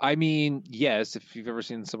 I mean, yes, if you've ever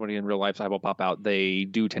seen somebody in real life eyeball pop out, they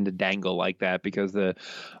do tend to dangle like that because the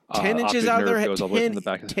 10 inches out of their head, goes all the way from the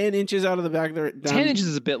back. 10 inches out of the back of their... 10 inches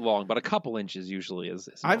is a bit long, but a couple inches usually is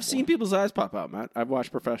I've seen people's eyes pop out, Matt. I've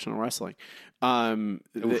watched professional wrestling. In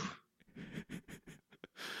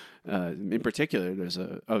particular, there's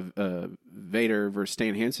a Vader versus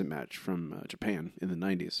Stan Hansen match from Japan in the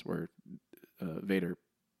 90s where Vader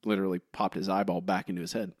literally popped his eyeball back into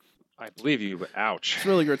his head. I believe you, but ouch. It's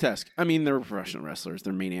really grotesque. I mean, they're professional wrestlers.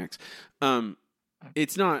 They're maniacs.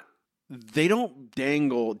 It's not... They don't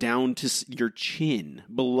dangle down to your chin,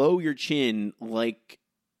 below your chin, like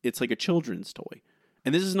it's like a children's toy.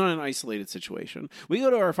 And this is not an isolated situation. We go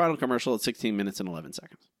to our final commercial at 16 minutes and 11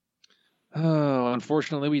 seconds. Oh,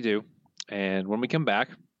 unfortunately, we do. And when we come back,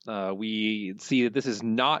 we see that this is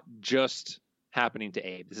not just happening to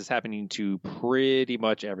Abe. This is happening to pretty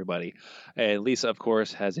much everybody. And Lisa, of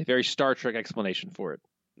course, has a very Star Trek explanation for it.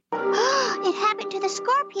 It happened to the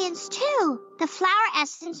scorpions, too. The flower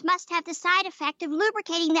essence must have the side effect of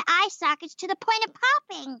lubricating the eye sockets to the point of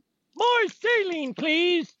popping. More saline,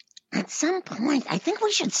 please. At some point, I think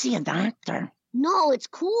we should see a doctor. No, it's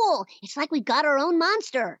cool. It's like we got our own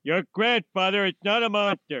monster. Your grandfather is not a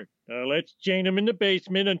monster. Now let's chain him in the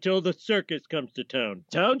basement until the circus comes to town.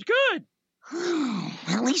 Sounds good.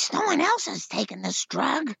 At least no one else has taken this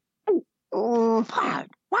drug. Pug,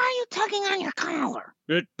 why are you tugging on your collar?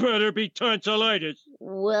 It better be tonsillitis.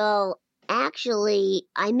 Well, actually,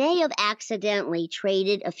 I may have accidentally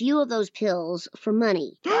traded a few of those pills for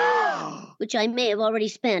money, which I may have already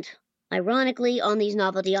spent, ironically, on these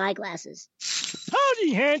novelty eyeglasses.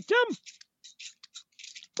 Howdy, handsome.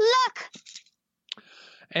 Look!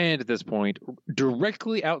 And at this point,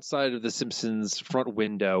 directly outside of the Simpsons front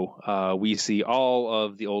window, we see all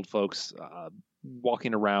of the old folks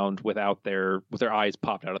walking around with their eyes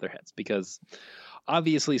popped out of their heads because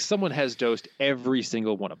obviously someone has dosed every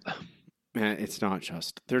single one of them. Man,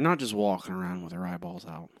 they're not just walking around with their eyeballs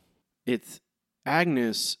out. It's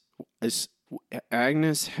Agnes has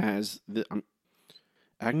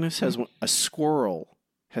a squirrel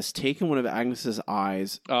has taken one of Agnes's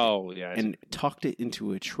eyes and tucked it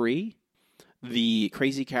into a tree. The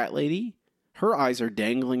crazy cat lady, her eyes are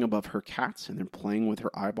dangling above her cats and they're playing with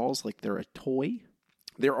her eyeballs like they're a toy.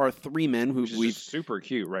 There are 3 men who we've super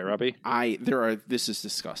cute, right, Robbie? This is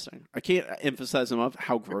disgusting. I can't emphasize enough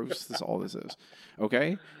how gross all this is.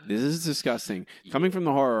 Okay? This is disgusting. Coming from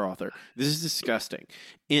the horror author, this is disgusting.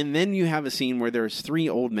 And then you have a scene where there's 3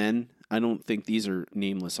 old men. I don't think these are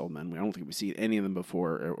nameless old men. I don't think we've seen any of them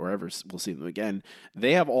before or ever we'll see them again.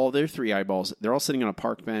 They have all their 3 eyeballs. They're all sitting on a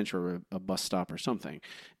park bench or a bus stop or something.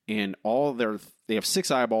 And they have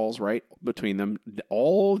 6 eyeballs right between them,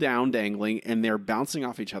 all down dangling, and they're bouncing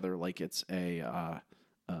off each other like it's a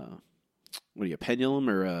what are you, a pendulum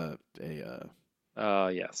or Yes. What do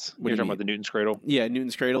You're you talking mean? about the Newton's cradle? yeah,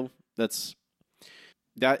 Newton's cradle. That's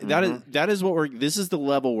that is what we're. This is the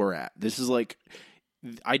level we're at. This is like,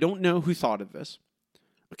 I don't know who thought of this.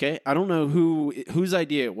 Okay, I don't know whose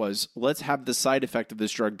idea it was. Let's have the side effect of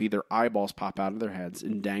this drug be their eyeballs pop out of their heads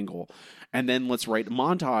and dangle, and then let's write a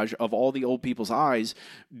montage of all the old people's eyes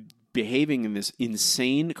behaving in this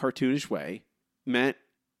insane cartoonish way. Matt,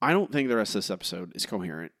 I don't think the rest of this episode is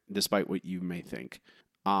coherent, despite what you may think.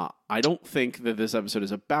 I don't think that this episode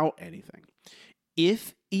is about anything.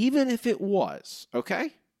 Even if it was,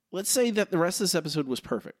 okay? Let's say that the rest of this episode was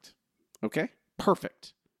perfect. Okay?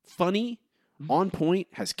 Perfect. Funny, on point,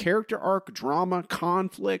 has character arc, drama,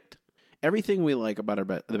 conflict, everything we like about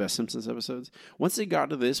the best Simpsons episodes. Once they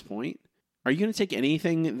got to this point, are you going to take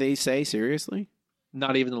anything they say seriously?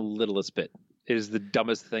 Not even the littlest bit. It is the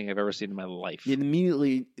dumbest thing I've ever seen in my life.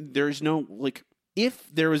 Immediately, there's no, like, if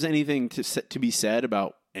there was anything to be said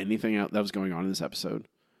about anything that was going on in this episode,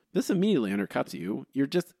 this immediately undercuts you. You're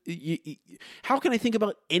just, how can I think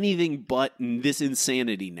about anything but this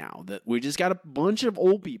insanity now that we just got a bunch of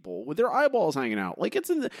old people with their eyeballs hanging out? Like,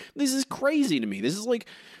 this is crazy to me. This is like,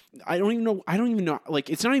 I don't even know. Like,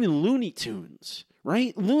 it's not even Looney Tunes,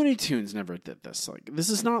 right? Looney Tunes never did this. Like, this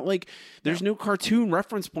is not like, there's no cartoon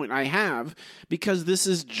reference point I have, because this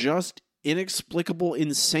is just inexplicable,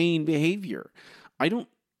 insane behavior.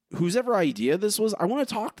 Whose ever idea this was, I want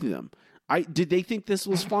to talk to them. Did they think this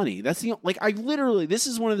was funny? That's this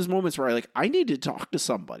is one of those moments where I need to talk to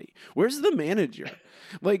somebody. Where's the manager?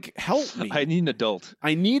 Like, help me. I need an adult.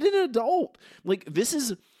 I need an adult. Like, this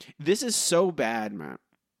is so bad, Matt,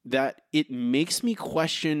 that it makes me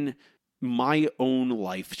question my own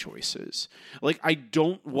life choices. Like,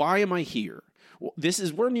 why am I here?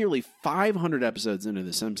 We're nearly 500 episodes into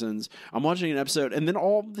The Simpsons. I'm watching an episode, and then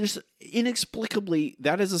inexplicably,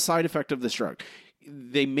 that is a side effect of this drug.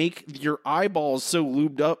 They make your eyeballs so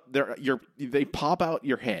lubed up, they pop out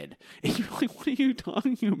your head. And you're like, what are you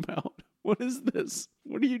talking about? What is this?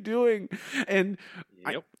 What are you doing? And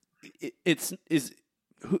Yep.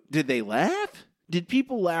 did they laugh? Did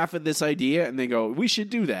people laugh at this idea and they go, we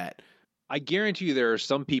should do that? I guarantee you there are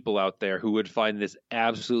some people out there who would find this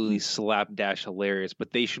absolutely slapdash hilarious,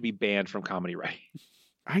 but they should be banned from comedy writing.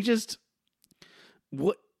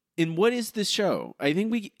 What is this show? I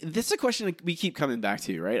think this is a question we keep coming back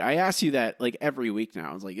to, right? I ask you that like every week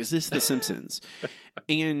now. It's like, is this The Simpsons?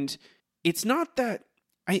 And it's not that.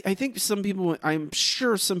 I think I'm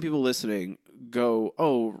sure some people listening go,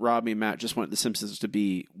 oh, Robbie and Matt just want The Simpsons to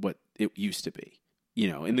be what it used to be,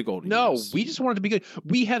 in the golden years. We just want it to be good.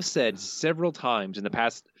 We have said several times in the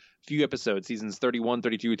past few episodes, seasons 31,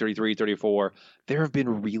 32, 33, 34, there have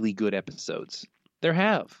been really good episodes. There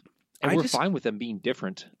have. And we're fine with them being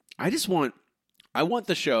different. I want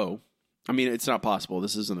the show. I mean, it's not possible.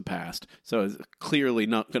 This is in the past, so it's clearly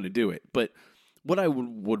not going to do it. But what I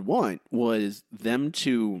would want was them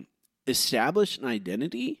to establish an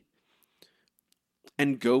identity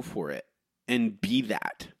and go for it and be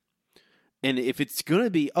that. And if it's going to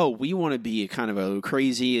be, we want to be a kind of a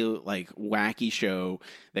crazy, like, wacky show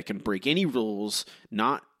that can break any rules,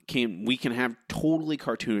 we can have totally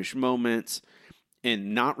cartoonish moments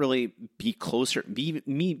and not really be closer,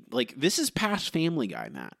 like, this is past Family Guy,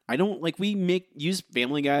 Matt. I don't, like, use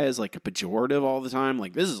Family Guy as, like, a pejorative all the time.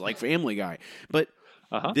 Like, this is like Family Guy. But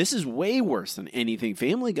this is way worse than anything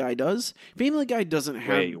Family Guy does. Family Guy doesn't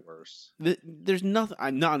have... Way worse. There's nothing...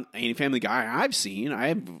 I'm not any Family Guy I've seen. I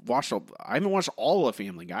haven't watched all of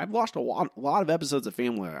Family Guy. I've watched a lot of episodes of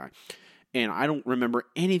Family Guy. And I don't remember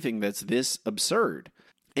anything that's this absurd.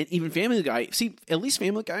 And even Family Guy... See, at least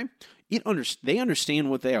Family Guy... They understand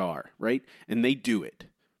what they are, right? And they do it.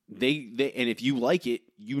 And if you like it,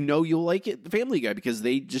 you'll like it, the Family Guy, because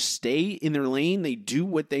they just stay in their lane. They do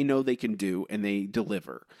what they know they can do, and they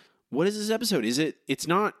deliver. What is this episode? It's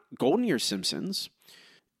not Golden Year Simpsons,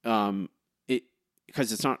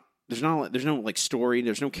 because it's not. There's no like story.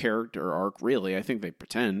 There's no character arc really. I think they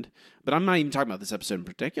pretend, but I'm not even talking about this episode in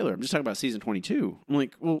particular. I'm just talking about season 22. I'm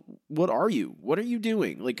like, well, what are you? What are you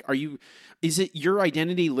doing? Like, is it your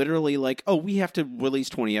identity literally like, oh, we have to release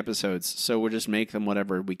 20 episodes, so we'll just make them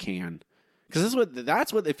whatever we can? Because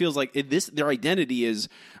that's what it feels like. Their identity is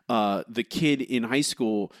the kid in high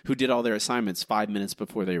school who did all their assignments 5 minutes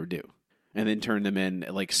before they were due. And then turned them in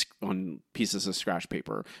like on pieces of scratch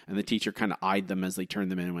paper. And the teacher kind of eyed them as they turned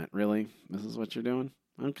them in and went, really? This is what you're doing?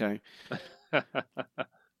 Okay.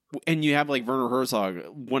 And you have like Werner Herzog,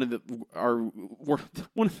 one of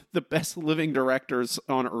the best living directors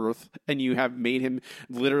on earth. And you have made him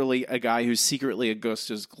literally a guy who's secretly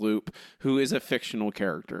Augustus Gloop, who is a fictional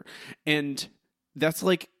character. And that's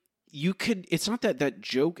like, it's not that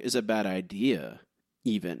joke is a bad idea,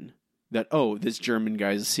 even. That, oh, this German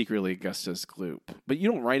guy is secretly Augustus Gloop. But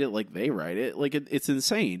you don't write it like they write it. Like, it's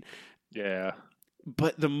insane. Yeah.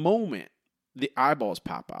 But the moment the eyeballs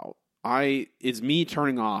pop out, it's me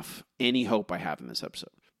turning off any hope I have in this episode.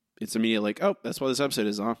 It's immediately like, oh, that's what this episode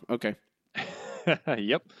is on. Okay.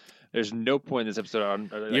 Yep. There's no point in this episode on.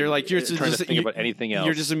 You're trying to think about anything else.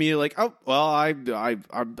 You're just immediately like, oh, well,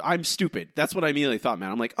 I'm stupid. That's what I immediately thought,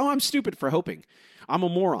 man. I'm like, oh, I'm stupid for hoping. I'm a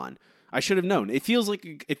moron. I should have known. It feels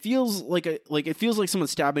like someone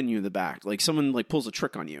stabbing you in the back, like someone like pulls a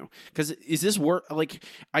trick on you. Because is this work? We've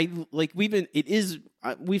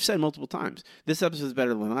said multiple times this episode is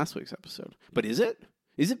better than last week's episode, but is it?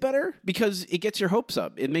 Is it better? Because it gets your hopes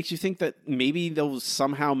up. It makes you think that maybe they'll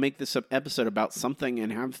somehow make this episode about something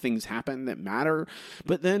and have things happen that matter.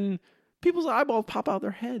 But then people's eyeballs pop out of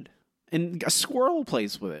their head, and a squirrel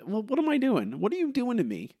plays with it. Well, what am I doing? What are you doing to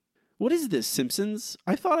me? What is this, Simpsons?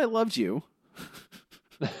 I thought I loved you.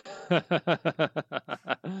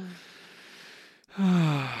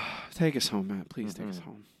 Take us home, Matt. Please take us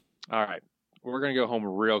home. All right. We're going to go home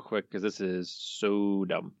real quick because this is so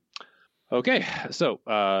dumb. Okay. So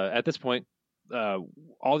at this point,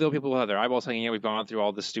 all the old people have their eyeballs hanging out. We've gone through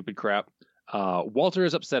all this stupid crap. Walter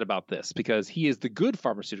is upset about this because he is the good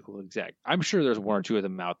pharmaceutical exec. I'm sure there's one or two of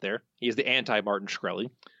them out there. He is the anti-Martin Shkreli.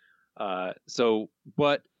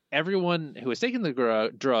 But everyone who has taken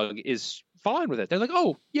the drug is fine with it. They're like,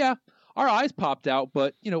 oh, yeah, our eyes popped out,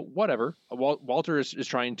 but, whatever. Walter is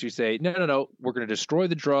trying to say, no, we're going to destroy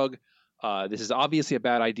the drug. This is obviously a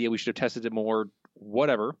bad idea. We should have tested it more,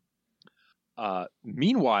 whatever.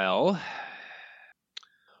 Meanwhile,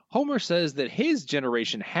 Homer says that his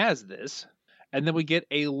generation has this, and then we get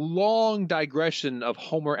a long digression of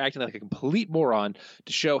Homer acting like a complete moron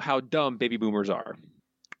to show how dumb baby boomers are.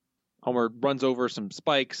 Homer runs over some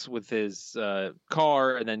spikes with his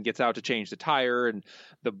car and then gets out to change the tire, and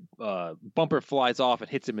the bumper flies off and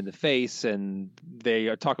hits him in the face, and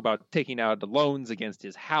they talk about taking out the loans against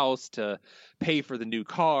his house to pay for the new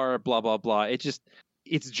car, blah, blah, blah.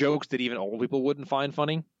 It's jokes that even old people wouldn't find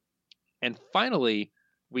funny. And finally,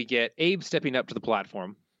 we get Abe stepping up to the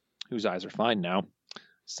platform, whose eyes are fine now,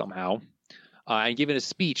 somehow. And giving a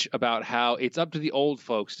speech about how it's up to the old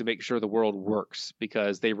folks to make sure the world works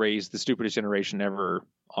because they raised the stupidest generation ever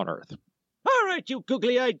on Earth. All right, you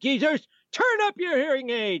googly-eyed geezers, turn up your hearing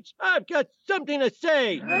aids. I've got something to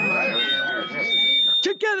say.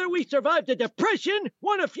 Together we survived a depression,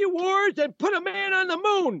 won a few wars, and put a man on the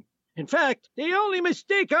moon. In fact, the only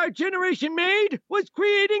mistake our generation made was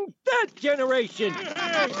creating that generation.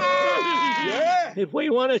 If we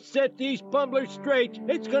want to set these bumblers straight,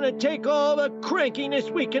 it's going to take all the crankiness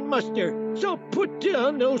we can muster. So put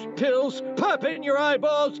down those pills, pop in your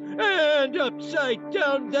eyeballs, and upside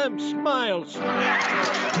down them smiles.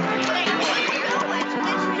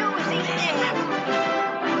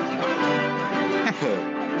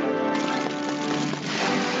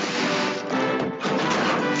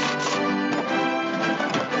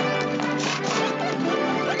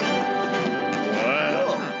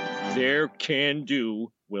 Their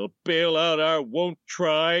can-do will bail out our won't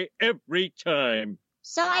try every time.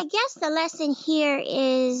 So I guess the lesson here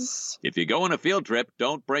is... If you go on a field trip,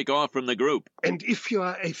 don't break off from the group. And if you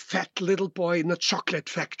are a fat little boy in a chocolate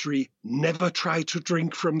factory, never try to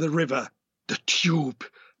drink from the river. The tube.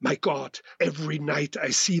 My God, every night I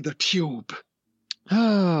see the tube.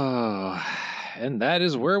 Oh, and that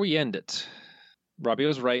is where we end it. Robbie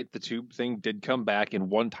was right. The tube thing did come back in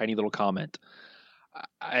one tiny little comment.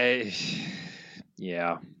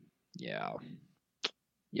 Yeah. Yep.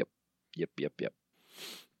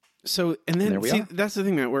 So, and then that's the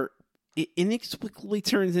thing, Matt, where it inexplicably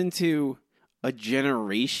turns into a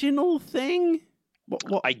generational thing.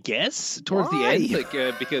 Well, I guess towards the end,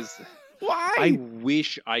 because why? I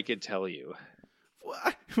wish I could tell you.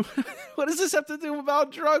 What does this have to do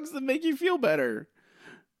about drugs that make you feel better?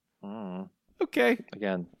 Okay.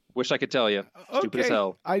 Again, wish I could tell you. Stupid as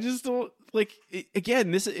hell. I just don't like.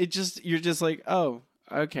 You're just like, oh,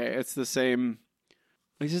 okay. It's the same.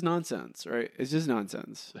 It's just nonsense, right? It's just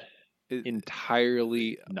nonsense.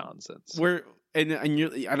 Entirely nonsense. And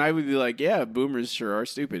I would be like, yeah, boomers sure are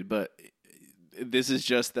stupid, but this is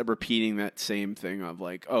just the repeating that same thing of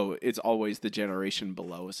like, oh, it's always the generation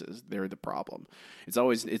below us they're the problem.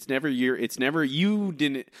 It's never you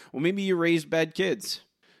didn't. Well, maybe you raised bad kids.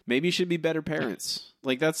 Maybe you should be better parents.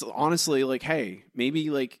 Like, that's honestly like, hey, maybe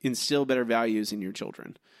like instill better values in your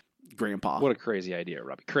children. Grandpa. What a crazy idea,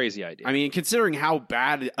 Robbie. Crazy idea. I mean, considering how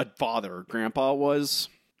bad a father Grandpa was,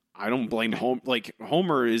 I don't blame Homer. Like,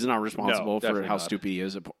 Homer is not responsible for definitely how not. stupid he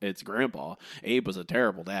is. It's Grandpa. Abe was a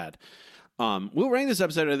terrible dad. We'll rank this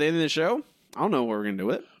episode at the end of the show. I don't know what we're going to do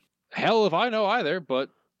with it. Hell if I know either, but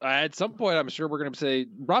at some point I'm sure we're going to say,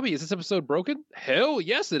 Robbie, is this episode broken? Hell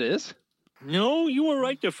yes, it is. No, you were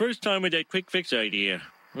right the first time with that quick fix idea.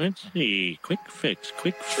 Let's see. Quick fix.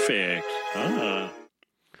 Ah.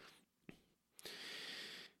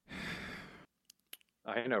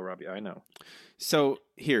 I know, Robbie, I know. So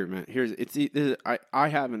here, man, I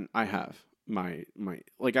have my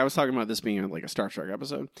like I was talking about this being like a Star Trek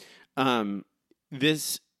episode.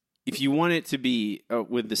 This, if you want it to be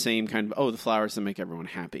with the same kind of the flowers that make everyone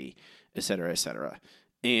happy, et cetera,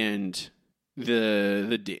 and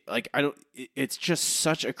the like it's just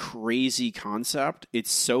such a crazy concept.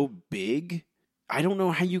 It's so big. I don't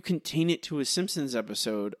know how you contain it to a Simpsons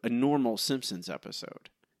episode, a normal Simpsons episode.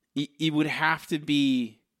 It would have to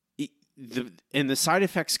be the side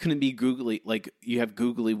effects couldn't be googly, like you have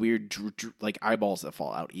googly weird like eyeballs that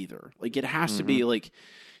fall out either. Like it has to be like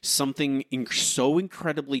something so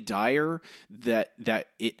incredibly dire that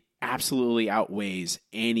it absolutely outweighs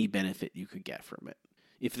any benefit you could get from it.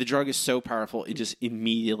 If the drug is so powerful, it just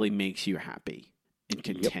immediately makes you happy and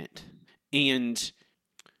content. And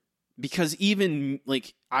because even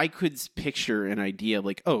like I could picture an idea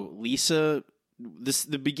like, oh, Lisa,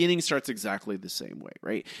 the beginning starts exactly the same way,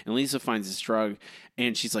 right? And Lisa finds this drug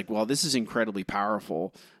and she's like, well, this is incredibly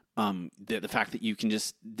powerful. The fact that you can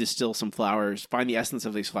just distill some flowers, find the essence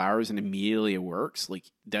of these flowers and immediately it works, like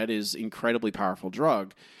that is incredibly powerful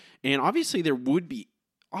drug. And obviously there would be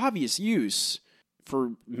obvious use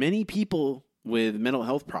for many people with mental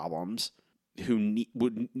health problems who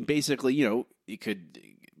would basically, it could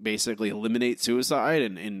basically eliminate suicide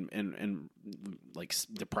and like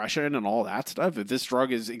depression and all that stuff. If this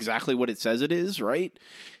drug is exactly what it says it is, right?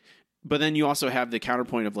 But then you also have the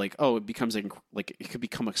counterpoint of like, oh, it becomes like it could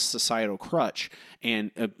become a societal crutch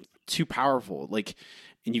and too powerful. Like,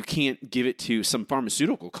 and you can't give it to some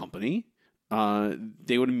pharmaceutical company.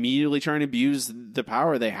 They would immediately try and abuse the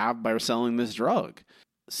power they have by selling this drug.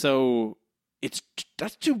 So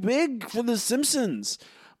that's too big for the Simpsons.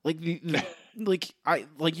 Like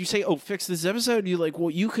like you say, oh, fix this episode. You like, well,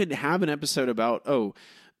 you could have an episode about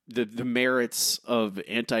the merits of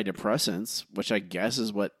antidepressants, which I guess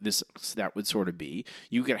is what that would sort of be.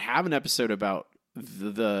 You could have an episode about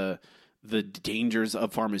the dangers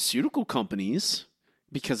of pharmaceutical companies,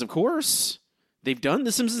 because of course the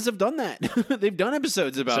Simpsons have done that. They've done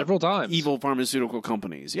episodes about several times evil pharmaceutical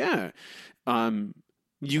companies. Yeah.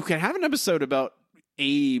 You could have an episode about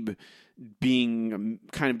Abe being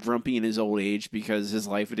kind of grumpy in his old age because his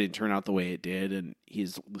life didn't turn out the way it did and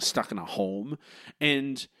he's stuck in a home.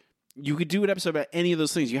 And you could do an episode about any of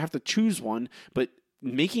those things. You have to choose one, but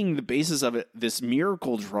making the basis of it this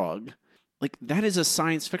miracle drug, like that is a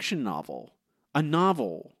science fiction novel. A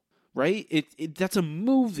novel, right? That's a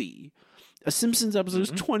movie. A Simpsons episode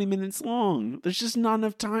is 20 minutes long. There's just not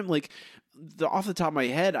enough time. Like, off the top of my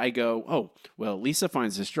head, I go, oh, well, Lisa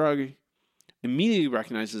finds this drug, immediately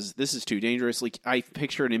recognizes this is too dangerous. Like, I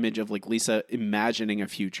picture an image of like Lisa imagining a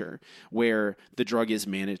future where the drug is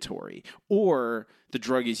mandatory or the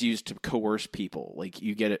drug is used to coerce people. Like,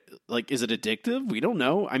 you get it. Like, is it addictive? We don't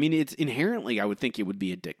know. I mean, it's inherently, I would think it would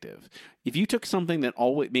be addictive. If you took something that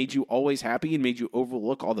always made you always happy and made you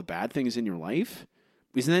overlook all the bad things in your life,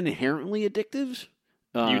 isn't that inherently addictive?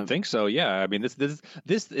 You'd think so, yeah. I mean,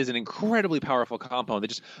 this is an incredibly powerful compound that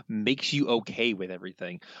just makes you okay with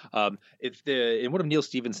everything. In one of Neil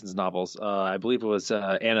Stephenson's novels, I believe it was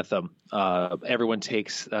Anathem, everyone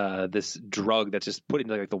takes this drug that's just put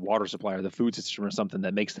into like the water supply or the food system or something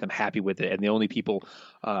that makes them happy with it, and the only people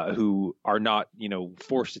who are not,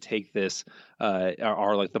 forced to take this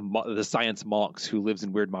are like the science monks who lives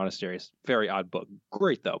in weird monasteries. Very odd book.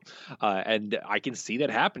 Great though, and I can see that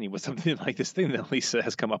happening with something like this thing that Lisa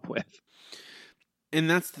has come up with. And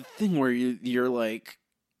that's the thing where you're like,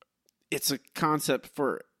 it's a concept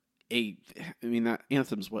for that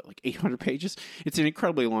Anthem's what, like 800 pages? It's an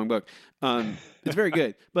incredibly long book. It's very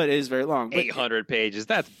good, but it is very long. 800 pages.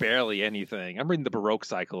 That's barely anything. I'm reading the Baroque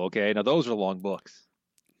cycle. Okay. Now those are long books.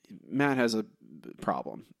 Matt has a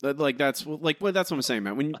problem. That's what I'm saying,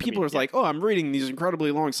 Matt. When people are like, oh, I'm reading these incredibly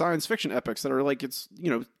long science fiction epics that are like, it's,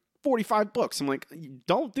 45 books. I'm like,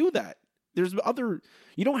 don't do that. There's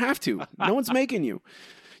you don't have to. No one's making you.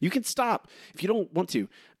 You can stop if you don't want to.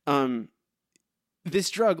 This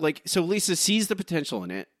drug, so Lisa sees the potential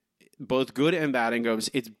in it, both good and bad, and goes,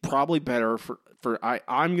 it's probably better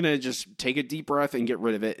I'm going to just take a deep breath and get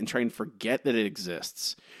rid of it and try and forget that it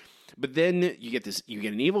exists. But then you get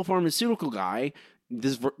an evil pharmaceutical guy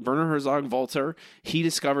this Werner Herzog, Walter, he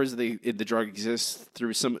discovers the drug exists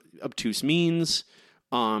through some obtuse means.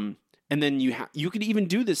 And then you could even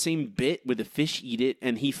do the same bit with the fish eat it,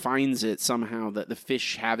 and he finds it somehow that the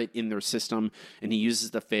fish have it in their system, and he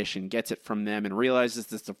uses the fish and gets it from them and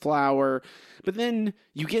realizes it's a flower. But then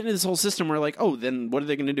you get into this whole system where like, oh, then what are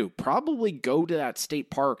they going to do? Probably go to that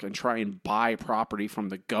state park and try and buy property from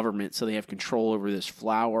the government so they have control over this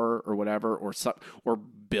flower or whatever, or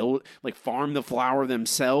build, like farm the flower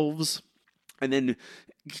themselves, and then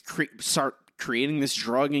start creating this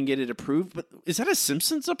drug and get it approved. But is that a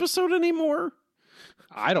Simpsons episode anymore?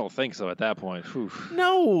 I don't think so at that point. Oof.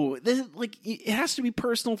 No, it has to be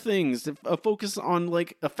personal things, a focus on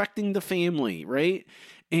like affecting the family, right?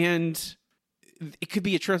 And it could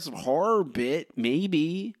be a Trust of Horror bit,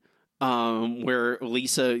 maybe, where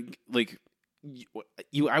Lisa, like,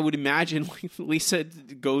 I would imagine Lisa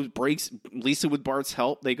with Bart's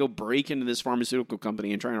help, they go break into this pharmaceutical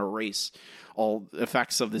company and try to erase all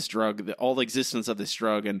effects of this drug, all the existence of this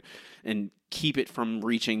drug, and keep it from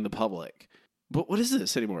reaching the public. But what is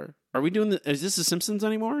this anymore? Are we doing is this the Simpsons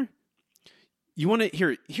anymore? You want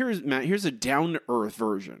to here's Matt, here's a down to earth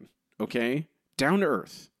version, okay? Down to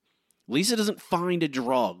earth. Lisa doesn't find a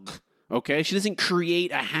drug, okay? She doesn't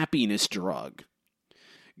create a happiness drug.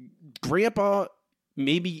 Grandpa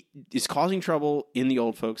maybe is causing trouble in the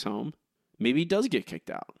old folks' home. Maybe he does get kicked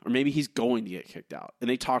out, or maybe he's going to get kicked out. And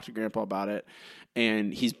they talk to Grandpa about it,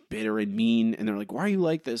 and he's bitter and mean. And they're like, "Why are you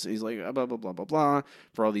like this?" And he's like, "Blah blah blah blah blah,"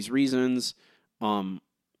 for all these reasons. And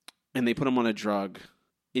they put him on a drug,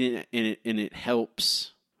 and it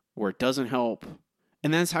helps, or it doesn't help.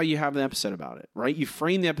 And that's how you have the episode about it, right? You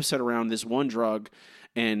frame the episode around this one drug,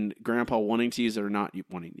 and Grandpa wanting to use it or not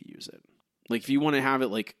wanting to use it. Like, if you want to have it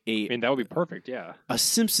like that would be perfect, yeah. A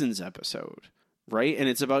Simpsons episode, right? And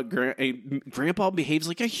it's about Grandpa behaves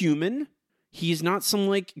like a human. He's not some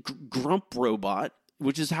like grump robot,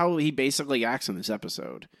 which is how he basically acts in this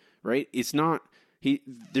episode, right? It's not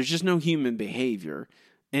there's just no human behavior.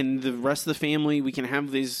 And the rest of the family, you can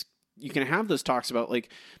have those talks about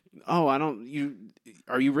like, oh,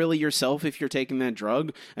 are you really yourself if you're taking that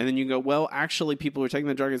drug? And then you go, well, actually, people who are taking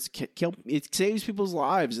the drug, it saves people's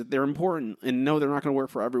lives. They're important, and no, they're not going to work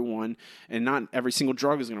for everyone, and not every single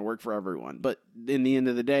drug is going to work for everyone. But in the end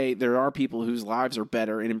of the day, there are people whose lives are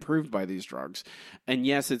better and improved by these drugs. And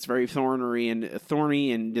yes, it's very thorny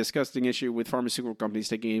and disgusting issue with pharmaceutical companies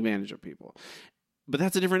taking advantage of people. But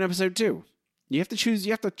that's a different episode too. You have to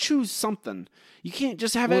choose something. You can't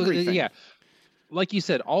just have everything. Yeah. Like you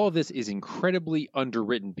said, all of this is incredibly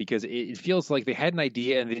underwritten because it feels like they had an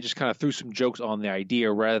idea and they just kind of threw some jokes on the idea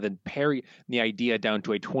rather than pare the idea down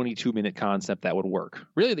to a 22-minute concept that would work.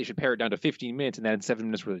 Really, they should pare it down to 15 minutes and add 7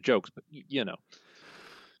 minutes worth of jokes. But you know,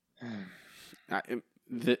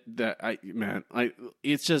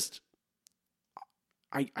 it's just,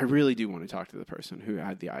 I really do want to talk to the person who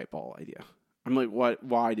had the eyeball idea. I'm like, what?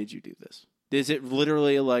 Why did you do this? Is it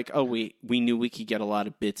literally like, oh, we knew we could get a lot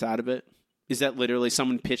of bits out of it? Is that literally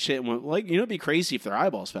someone pitched it and went, like, it'd be crazy if their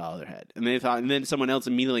eyeballs fell out of their head? And they thought, and then someone else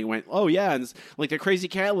immediately went, oh, yeah, and it's like the crazy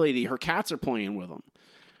cat lady, her cats are playing with them.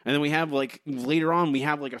 And then we have, like, later on, we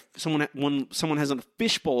have, like, someone has a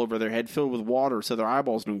fishbowl over their head filled with water so their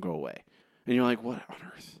eyeballs don't go away. And you're like, what on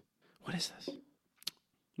earth? What is this?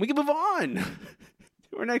 We can move on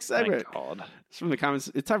to our next segment. Thank God. It's from the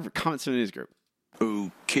comments. It's time for Comments from the News Group.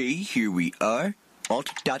 Okay, here we are.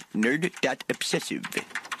 Alt.nerd.obsessive.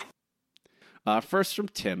 First from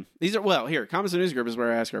Tim. These are, well, here, Comments from the News Group is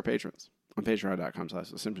where I ask our patrons on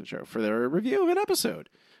patreon.com/The Simpsons Show for their review of an episode.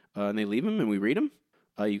 And they leave them and we read them.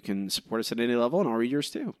 You can support us at any level and I'll read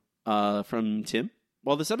yours too. From Tim.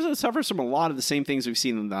 Well, this episode suffers from a lot of the same things we've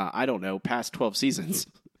seen in the, past 12 seasons.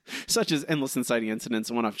 Such as endless inciting incidents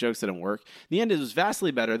and one-off jokes that don't work. In the end, it was vastly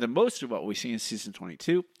better than most of what we see in season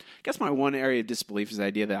 22. I guess my one area of disbelief is the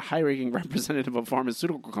idea that a high-ranking representative of a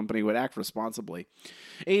pharmaceutical company would act responsibly.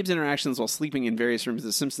 Abe's interactions while sleeping in various rooms of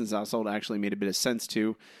the Simpsons household actually made a bit of sense,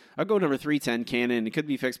 too. I'll go number 310, canon. It could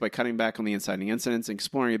be fixed by cutting back on the inciting incidents and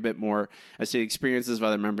exploring a bit more as to the experiences of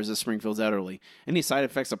other members of Springfield's elderly. Any side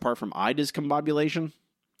effects apart from eye discombobulation?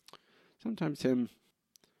 Sometimes, Tim,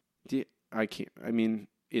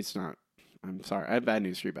 it's not. I'm sorry. I have bad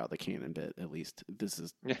news for you about the canon bit, at least. This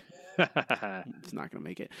is... it's not going to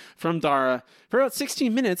make it. From Dara. For about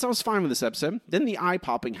 16 minutes, I was fine with this episode. Then the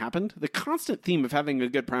eye-popping happened. The constant theme of having a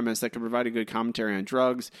good premise that could provide a good commentary on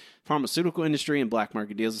drugs, pharmaceutical industry, and black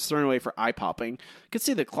market deals is thrown away for eye-popping. I could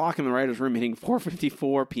see the clock in the writer's room hitting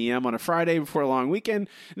 4:54 p.m. on a Friday before a long weekend,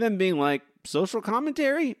 and then being like, social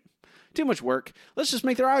commentary? Too much work. Let's just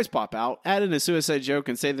make their eyes pop out, add in a suicide joke,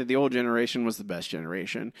 and say that the old generation was the best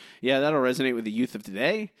generation. Yeah, that'll resonate with the youth of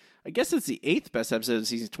today. I guess it's the 8th best episode of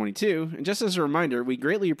season 22, and just as a reminder, we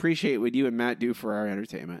greatly appreciate what you and Matt do for our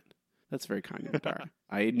entertainment. That's very kind of you, Dara.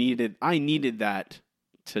 I needed that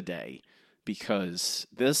today because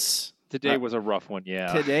this... Today was a rough one,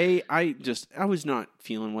 yeah. Today, I was not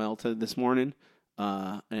feeling well this morning,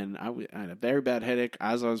 and I had a very bad headache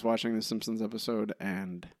as I was watching the Simpsons episode,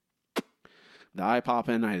 and the eye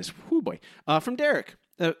popping, I just, whoo boy. From Derek,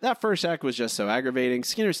 that first act was just so aggravating.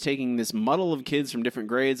 Skinner's taking this muddle of kids from different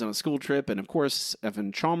grades on a school trip, and of course,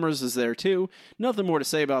 Evan Chalmers is there too. Nothing more to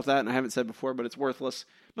say about that, and I haven't said before, but it's worthless.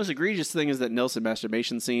 Most egregious thing is that Nelson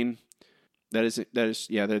masturbation scene.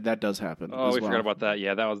 That does happen. Oh, we forgot about that.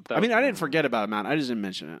 Yeah, that was. I didn't forget about it, Matt. I just didn't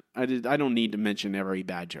mention it. I don't need to mention every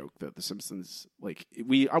bad joke that The Simpsons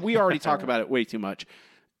we already talk about it way too much.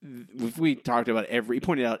 If we talked about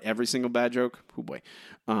pointed out every single bad joke, oh boy.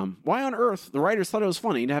 Why on earth the writers thought it was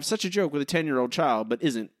funny to have such a joke with a 10-year-old child, but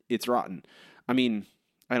isn't? It's rotten. I mean,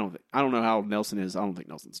 I don't know how Nelson is. I don't think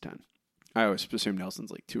Nelson's 10. I always assume Nelson's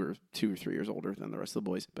like 2 or 3 years older than the rest of the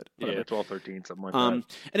boys, but whatever. Yeah, 12, 13, something like that.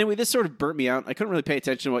 Anyway, this sort of burnt me out. I couldn't really pay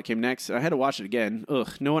attention to what came next. I had to watch it again.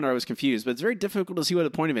 No wonder I was confused, but it's very difficult to see what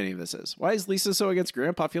the point of any of this is. Why is Lisa so against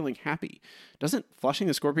Grandpa feeling happy? Doesn't flushing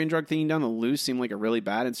the scorpion drug thing down the loose seem like a really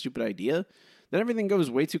bad and stupid idea? Then everything goes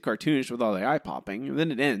way too cartoonish with all the eye popping, and then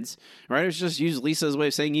it ends. Writers just use Lisa's way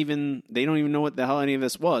of saying they don't even know what the hell any of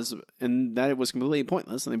this was, and that it was completely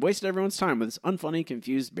pointless, and they wasted everyone's time with this unfunny,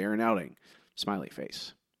 confused, barren outing. Smiley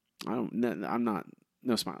face. I'm not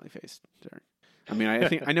no smiley face, Derek. I mean, I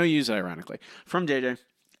think I know you use it ironically. From JJ.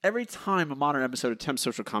 Every time a modern episode attempts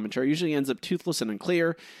social commentary, usually ends up toothless and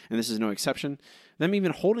unclear, and this is no exception. Them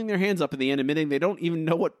even holding their hands up at the end, admitting they don't even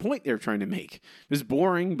know what point they're trying to make. It was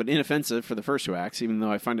boring but inoffensive for the first 2 acts, even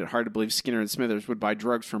though I find it hard to believe Skinner and Smithers would buy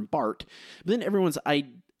drugs from Bart. But then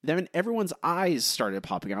everyone's eyes started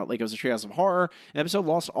popping out like it was a Treehouse of Horror, and the episode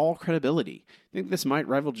lost all credibility. I think this might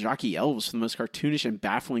rival Jockey Elves for the most cartoonish and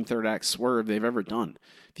baffling third act swerve they've ever done.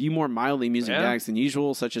 A few more mildly amusing gags than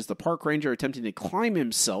usual, such as the park ranger attempting to climb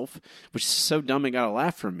himself, which is so dumb it got a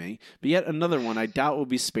laugh from me, but yet another one I doubt will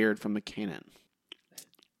be spared from the canon.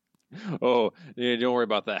 Oh, yeah, don't worry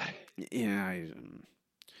about that. Yeah.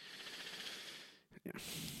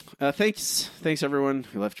 Thanks everyone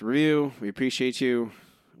who left a review. We appreciate you.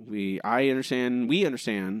 We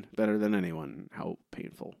understand better than anyone how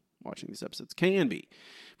painful watching these episodes can be.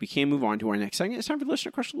 We can move on to our next segment. It's time for the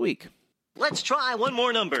Listener Crush of the Week. Let's try one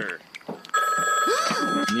more number.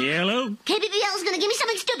 Yellow. KBBL is going to give me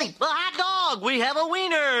something stupid. The hot dog. We have a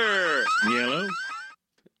wiener. Yellow.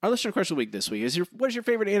 Our Listener Crush of the Week this week is what is your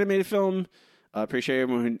favorite animated film? Appreciate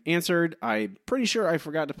everyone who answered. I'm pretty sure I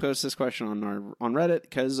forgot to post this question on Reddit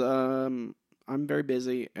because I'm very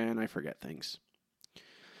busy and I forget things.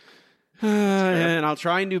 And I'll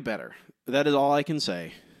try and do better. That is all I can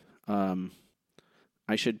say.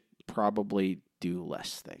 I should probably do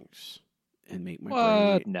less things and make my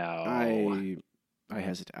brain. No. I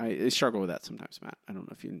hesitate. I struggle with that sometimes, Matt. I don't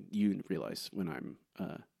know if you realize when I'm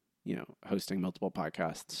hosting multiple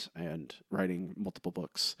podcasts and writing multiple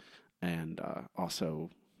books and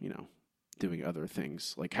also doing other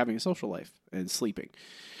things like having a social life and sleeping.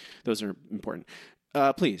 Those are important.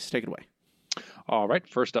 Please take it away. All right,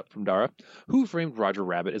 first up from Dara. Who Framed Roger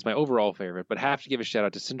Rabbit is my overall favorite, but have to give a shout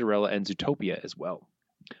out to Cinderella and Zootopia as well.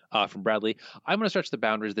 From Bradley, I'm going to stretch the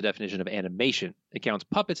boundaries of the definition of animation. It counts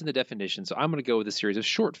puppets in the definition, so I'm going to go with a series of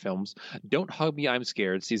short films. Don't Hug Me, I'm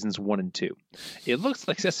Scared, seasons 1 and 2. It looks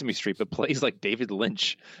like Sesame Street, but plays like David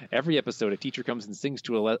Lynch. Every episode, a teacher comes and sings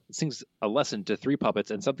a lesson to 3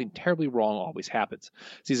 puppets, and something terribly wrong always happens.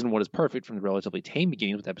 Season 1 is perfect, from the relatively tame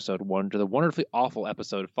beginning with episode 1 to the wonderfully awful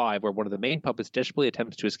episode 5, where one of the main puppets desperately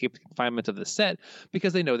attempts to escape the confinement of the set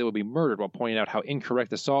because they know they will be murdered, while pointing out how incorrect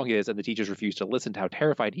the song is, and the teachers refuse to listen to how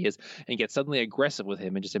terrified he is and get suddenly aggressive with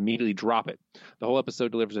him and just immediately drop it. The whole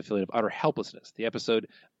episode delivers a feeling of utter helplessness. The episode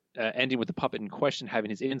ending with the puppet in question having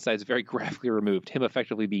his insides very graphically removed, him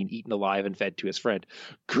effectively being eaten alive and fed to his friend.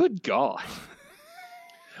 Good God.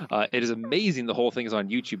 It is amazing the whole thing is on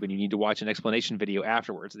YouTube and you need to watch an explanation video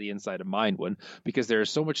afterwards, the Inside of Mind one, because there is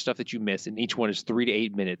so much stuff that you miss and each one is 3 to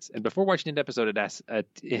 8 minutes. And before watching an episode, if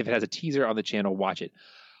it has a teaser on the channel, watch it.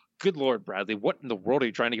 Good Lord, Bradley, what in the world are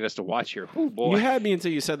you trying to get us to watch here? Oh, boy. You had me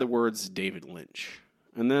until you said the words David Lynch.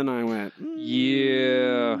 And then I went,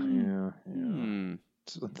 Yeah.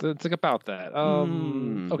 Think about that.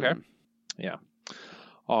 Okay. Yeah.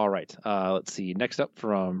 All right. Let's see. Next up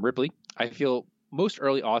from Ripley. I feel most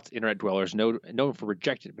early aughts internet dwellers known for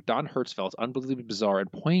rejecting it, but Don Hertzfeldt's unbelievably bizarre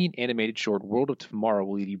and poignant animated short World of Tomorrow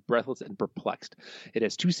will leave you breathless and perplexed. It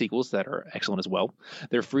has 2 sequels that are excellent as well.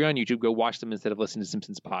 They're free on YouTube. Go watch them instead of listening to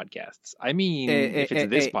Simpsons podcasts. I mean, if it's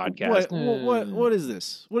this podcast. What is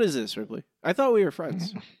this? What is this, Ripley? I thought we were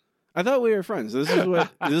friends. This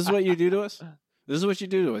is what you do to us? This is what you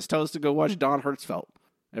do to us. Tell us to go watch Don Hertzfeldt.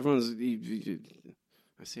 Everyone's...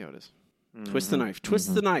 I see how it is. Twist the knife.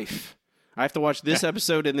 Twist the knife. I have to watch this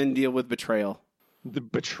episode and then deal with betrayal. The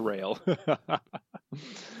betrayal.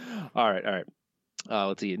 All right.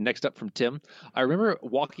 Let's see. Next up from Tim. I remember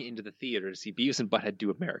walking into the theater to see Beavis and Butthead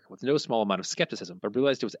Do America with no small amount of skepticism, but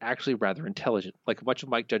realized it was actually rather intelligent. Like much of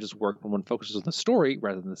Mike Judge's work, when one focuses on the story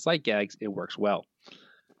rather than the sight gags, it works well.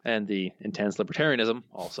 And the intense libertarianism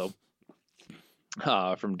also.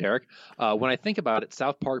 From Derek. When I think about it,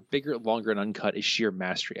 South Park, bigger, longer, and uncut, is sheer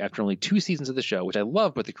mastery. After only 2 seasons of the show, which I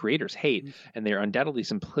love, but the creators hate, and they are undoubtedly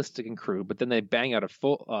simplistic and crude, but then they bang out a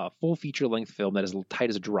full feature-length film that is tight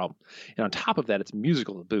as a drum. And on top of that, it's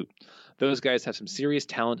musical to boot. Those guys have some serious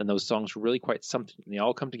talent, and those songs are really quite something. And they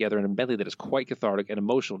all come together in a medley that is quite cathartic and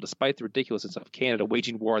emotional, despite the ridiculousness of Canada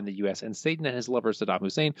waging war on the U.S. and Satan and his lover Saddam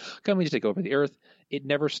Hussein coming to take over the earth. It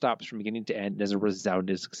never stops from beginning to end and is a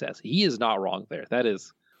resounding success. He is not wrong there. That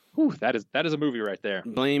is a movie right there.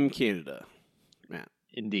 Blame Canada, Matt.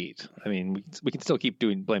 Indeed. I mean, we can still keep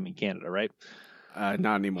doing blaming Canada, right?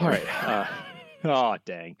 Not anymore. All right. Oh,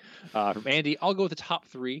 dang. From Andy, I'll go with the top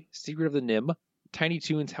 3. Secret of the Nim, Tiny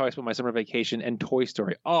Toons, How I Spent My Summer Vacation, and Toy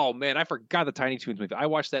Story. Oh, man, I forgot the Tiny Toons movie. I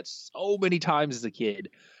watched that so many times as a kid.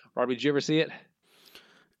 Robbie, did you ever see it?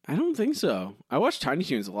 I don't think so. I watched Tiny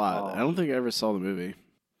Toons a lot. I don't think I ever saw the movie.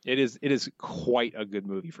 It is quite a good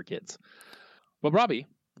movie for kids. Well, Robbie,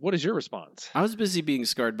 what is your response? I was busy being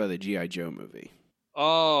scarred by the G.I. Joe movie.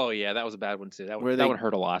 Oh, yeah, that was a bad one, too. That one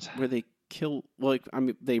hurt a lot. Where they kill... Well, like, I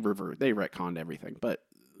mean, they retconned everything, but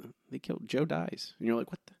they killed... Joe dies. And you're like,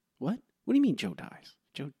 what? What do you mean Joe dies?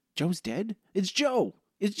 Joe's dead? It's Joe!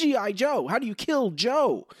 It's G.I. Joe! How do you kill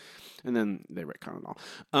Joe? And then they retcon it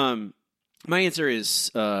all. My answer is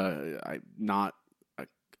not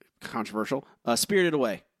controversial. Spirited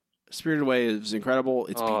Away. Spirited Away is incredible.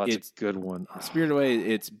 It's a good one. Spirited Away,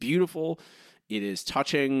 it's beautiful. It is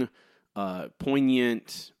touching,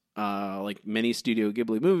 poignant, like many Studio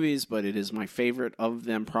Ghibli movies, but it is my favorite of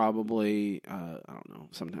them probably. I don't know.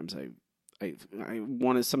 Sometimes I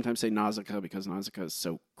want to sometimes say Nausicaa because Nausicaa is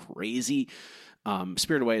so crazy.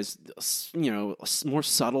 Spirited Away is, more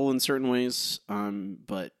subtle in certain ways,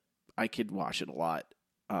 but I could watch it a lot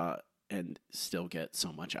and still get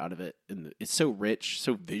so much out of it. And it's so rich,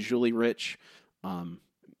 so visually rich.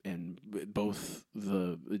 And both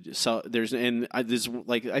I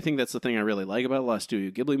think that's the thing I really like about a lot of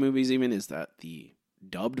Studio Ghibli movies even is that the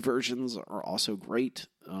dubbed versions are also great.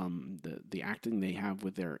 The acting they have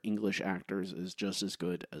with their English actors is just as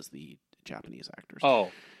good as the Japanese actors.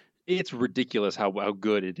 Oh, it's ridiculous how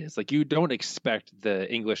good it is. Like, you don't expect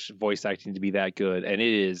the English voice acting to be that good, and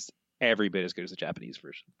it is every bit as good as the Japanese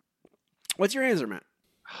version. What's your answer, Matt?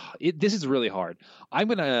 This is really hard. I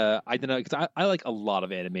don't know, because I like a lot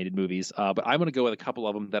of animated movies, but I'm going to go with a couple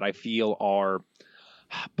of them that I feel are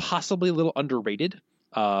possibly a little underrated.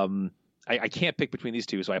 I can't pick between these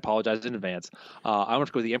two, so I apologize in advance. I want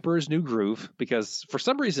to go with The Emperor's New Groove, because for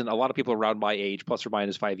some reason, a lot of people around my age, plus or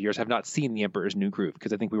minus 5 years, have not seen The Emperor's New Groove,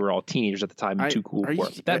 because I think we were all teenagers at the time and too cool for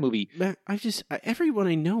it. That movie... everyone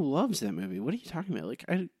I know loves that movie. What are you talking about? Like,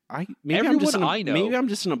 maybe I'm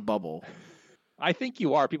just in a bubble. I think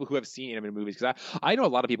you are, people who have seen animated movies, because I know a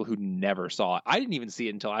lot of people who never saw it. I didn't even see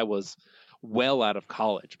it until I was well out of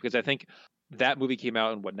college, because I think that movie came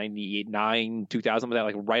out in 98, 9, 2000, like that,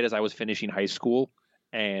 like right as I was finishing high school,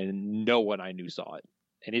 and no one I knew saw it.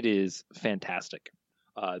 And it is fantastic.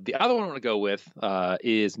 The other one I want to go with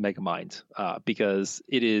is Megamind, because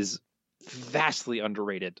it is vastly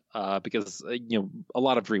underrated, because a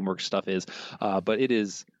lot of DreamWorks stuff is, but it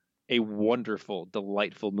is a wonderful,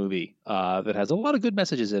 delightful movie that has a lot of good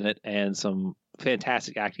messages in it and some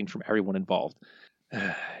fantastic acting from everyone involved,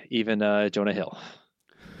 even Jonah Hill.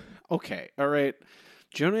 Okay, all right.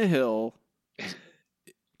 Jonah Hill.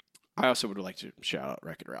 I also would like to shout out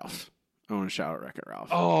Wreck-It Ralph. I want to shout out Wreck-It Ralph.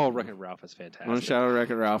 Oh, Wreck-It Ralph is fantastic. I want to shout out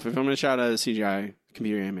Wreck-It Ralph. If I'm going to shout out a CGI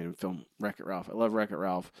computer animated film, Wreck-It Ralph. I love Wreck-It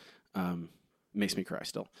Ralph. Makes me cry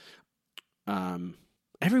still.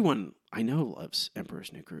 Everyone I know loves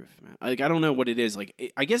Emperor's New Groove, man. Like, I don't know what it is.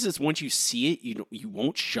 Like, I guess it's once you see it, you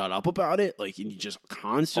won't shut up about it. Like, and you just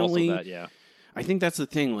constantly. Also that, yeah. I think that's the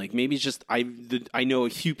thing. Like, maybe it's just I know a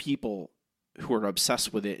few people who are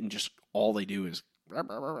obsessed with it, and just all they do is.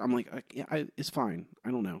 I'm like, yeah, it's fine.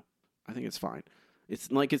 I don't know. I think it's fine. It's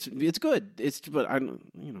like it's good. But I don't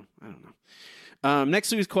know.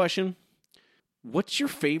 Next week's question: what's your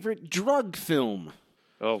favorite drug film?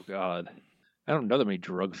 Oh God, I don't know that many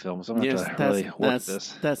drug films. I'm gonna have to really work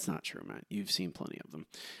this. That's not true, Matt. You've seen plenty of them,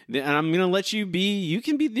 and I'm gonna let you be. You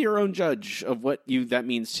can be your own judge of what that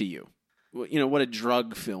means to you. What a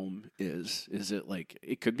drug film is. Is it like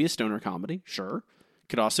it could be a stoner comedy? Sure.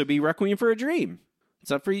 Could also be Requiem for a Dream.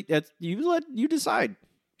 It's up for you. You decide.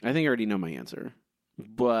 I think I already know my answer,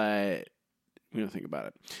 but we don't think about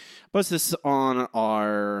it. Post this on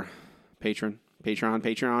our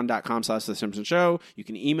patreon.com/The Simpsons Show. You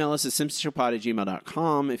can email us at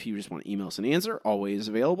simpsonshowpod@gmail.com if you just want to email us an answer. Always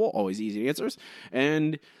available, always easy answers.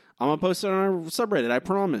 And I'm going to post it on our subreddit. I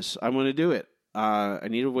promise. I want to do it. I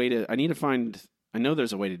know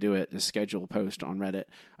there's a way to do it, to schedule a post on Reddit.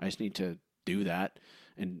 I just need to do that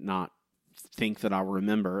and not think that I'll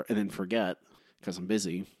remember and then forget because I'm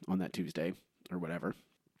busy on that Tuesday or whatever.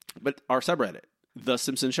 But our subreddit, The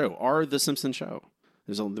Simpsons Show, The Simpsons Show.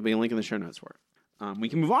 There'll be a link in the show notes for it. We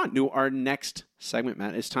can move on to our next segment,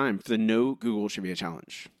 Matt. It's time for the No Google Trivia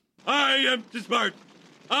Challenge. I am too smart.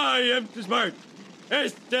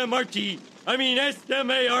 SMRT.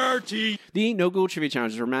 The No Google Trivia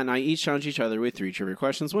Challenge is where Matt and I each challenge each other with 3 trivia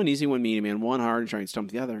questions. One easy, one medium, and one hard, and try and stump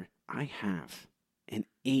the other. I have an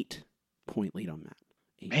 8-point lead on Matt.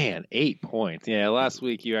 Man, 8 points. Yeah, last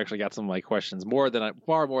week you actually got some of my questions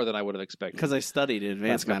far more than I would have expected. Because I studied in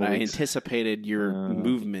advance, Matt. I anticipated your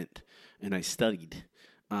movement, and I studied.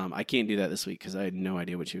 I can't do that this week because I had no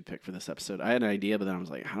idea what you would pick for this episode. I had an idea, but then I was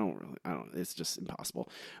like, it's just impossible.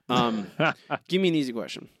 Give me an easy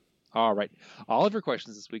question. All right. All of your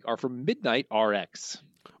questions this week are from Midnight RX.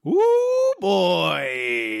 Ooh,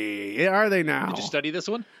 boy. Are they now? Did you study this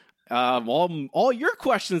one? All your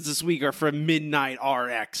questions this week are from Midnight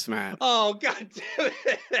RX, man. Oh, God damn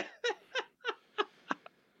it.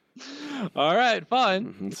 All right,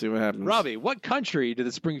 fine. Let's see what happens. Robbie, what country do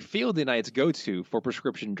the Springfieldianites go to for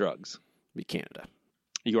prescription drugs? Be Canada.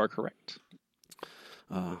 You are correct.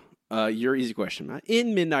 Your easy question, Matt.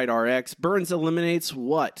 In Midnight RX, Burns eliminates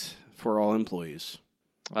what for all employees?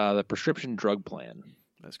 The prescription drug plan.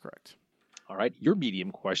 That's correct. All right, your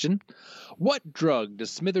medium question. What drug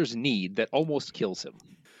does Smithers need that almost kills him?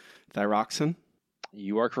 Thyroxine.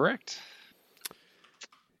 You are correct.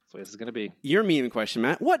 That's the way this is going to be. Your medium question,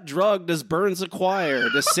 Matt. What drug does Burns acquire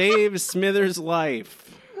to save Smithers'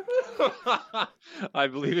 life? I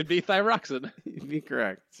believe it'd be thyroxine. You'd be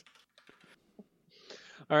correct.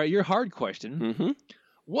 All right, your hard question. Mm-hmm.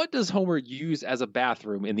 What does Homer use as a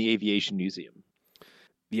bathroom in the Aviation Museum?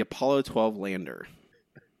 The Apollo 12 lander.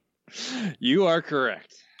 You are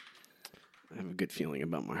correct. I have a good feeling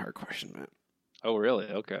about my hard question, Matt. Oh, really?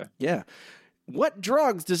 Okay. Yeah. What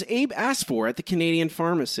drugs does Abe ask for at the Canadian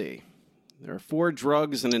pharmacy? There are 4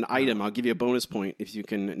 drugs and an item. I'll give you a bonus point if you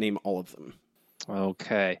can name all of them.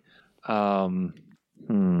 Okay. No,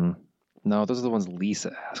 those are the ones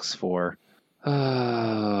Lisa asks for.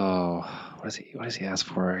 Oh, what does he ask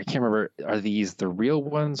for? I can't remember. Are these the real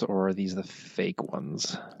ones or are these the fake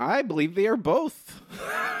ones? I believe they are both.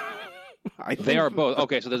 They are both.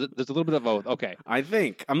 Okay, so there's a little bit of both. Okay. I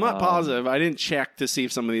think. I'm not positive. I didn't check to see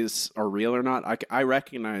if some of these are real or not. I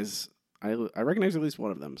recognize at least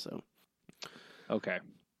one of them, so. Okay.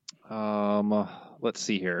 Let's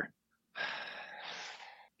see here.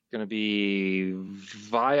 Going to be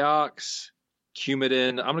Vioxx, Coumadin.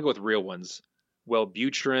 I'm going to go with real ones.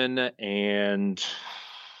 Wellbutrin and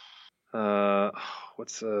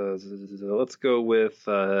let's go with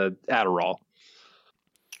Adderall.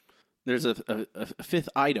 There's a 5th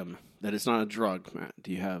item that is not a drug, Matt.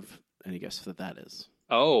 Do you have any guess what that is?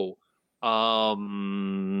 Oh, a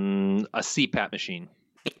CPAP machine.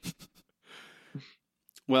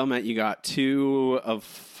 Well, Matt, you got 2 of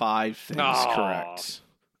 5 things correct.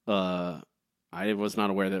 I was not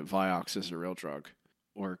aware that Vioxx is a real drug,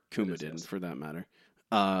 or Coumadin for that matter.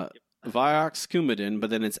 Vioxx, Coumadin, but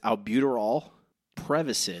then it's albuterol,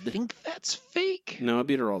 Prevacid. I think that's fake. No,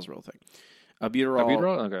 albuterol is a real thing.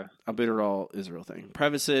 Albuterol, okay. Albuterol is a real thing.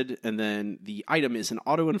 Prevacid, and then the item is an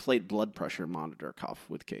auto-inflate blood pressure monitor cuff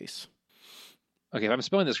with case. Okay, if I'm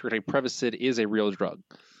spelling this correctly, Prevacid is a real drug.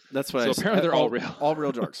 That's what so apparently they're all real. All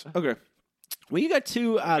real drugs. Okay. Well, you got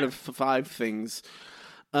 2 out of 5 things.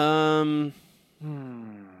 I don't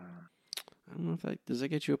know if does that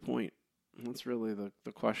get you a point? That's really the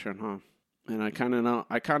question, huh? And I kind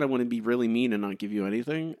of want to be really mean and not give you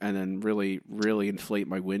anything, and then really, really inflate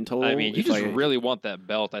my win total. I mean, you just really want that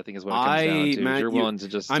belt, I think is what it comes down to. Matt, you're willing to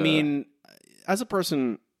just... I mean, as a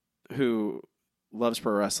person who loves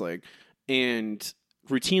pro wrestling and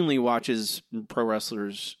routinely watches pro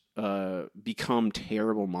wrestlers become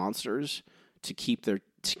terrible monsters to keep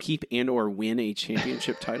and or win a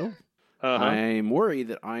championship title, I'm worried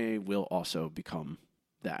that I will also become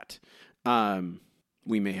that.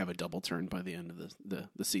 We may have a double turn by the end of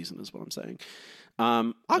the season, is what I'm saying.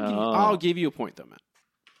 I'll give you a point, though, Matt.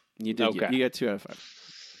 You did. Okay. You got 2 out of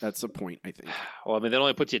 5. That's a point, I think. Well, I mean, that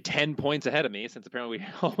only puts you 10 points ahead of me, since apparently we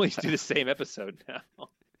always do the same episode now.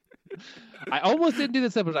 I almost didn't do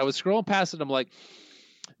this episode. I was scrolling past it. I'm like,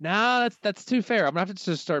 nah, that's too fair. I'm gonna have to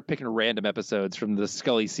just start picking random episodes from the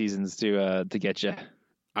Scully seasons to get you.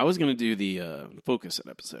 I was gonna do the Focus It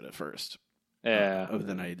episode at first. Yeah. But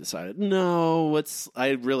then I decided, no,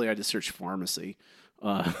 I just searched pharmacy.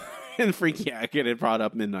 And Freaky Hackett had brought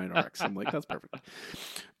up Midnight Arcs. I'm like, that's perfect.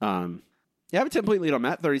 You have a 10-point lead on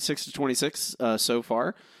Matt, 36-26 so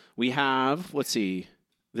far. We have, let's see,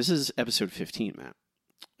 this is episode 15, Matt.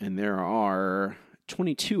 And there are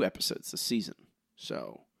 22 episodes this season.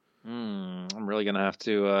 So I'm really going to have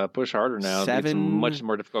to push harder now. 7 much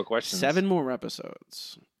more difficult questions. 7 more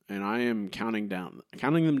episodes. And I am counting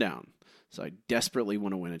them down. So I desperately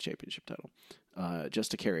want to win a championship title,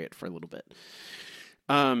 just to carry it for a little bit.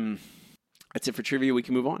 That's it for trivia. We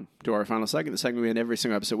can move on to our final segment. The segment we end every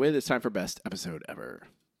single episode with. It's time for Best Episode Ever.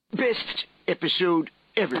 Best Episode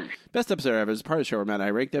Ever. Best Episode Ever is part of the show where Matt and I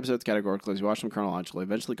rank the episodes categorically as we watch them chronologically,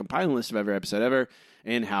 eventually compiling a list of every episode ever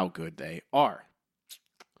and how good they are.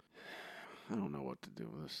 I don't know what to do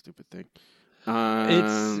with this stupid thing.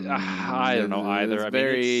 I don't know either.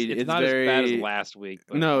 It's not as bad as last week.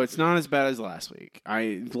 But... No, it's not as bad as last week.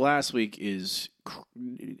 Last week is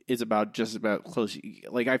about just about close.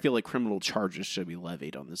 Like, I feel like criminal charges should be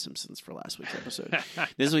levied on The Simpsons for last week's episode.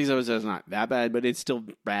 This week's episode is not that bad, but it's still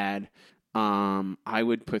bad. I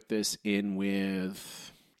would put this in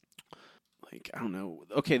with, like, I don't know.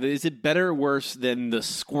 Okay, is it better or worse than The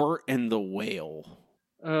Squirt and the Whale?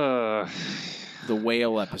 The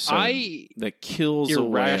whale episode that kills a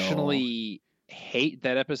whale. I irrationally hate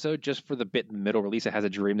that episode just for the bit in the middle where Lisa has a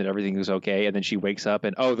dream that everything is okay, and then she wakes up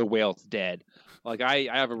and, the whale's dead. Like, I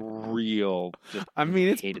have a real...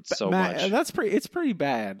 hate it so much. It's pretty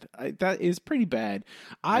bad. That is pretty bad.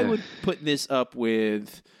 I would put this up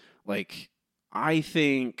with, like, I'm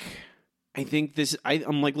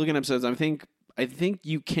like looking at episodes. I think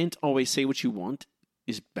You Can't Always Say What You Want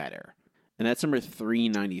is better. And that's number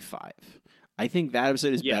 395. I think that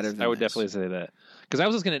episode is better than I would this. definitely say that. Because I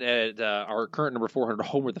was just going to add our current number 400,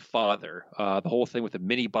 Homer the Father. The whole thing with the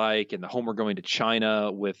mini bike and the Homer going to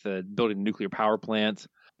China with building a nuclear power plant.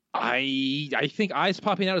 I think Eyes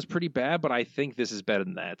Popping Out is pretty bad, but I think this is better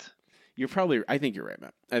than that. I think you're right,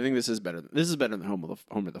 Matt. I think this is better. This is better than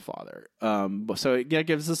Homer the Father. So it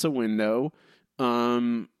gives us a window.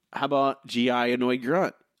 How about G.I. Annoyed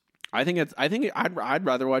Grunt? I'd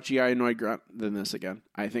rather watch G.I. Annoyed Grunt than this again.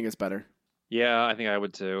 I think it's better. Yeah, I think I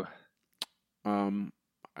would too.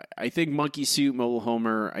 I think Monkey Suit, Mobile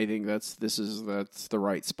Homer. I think that's the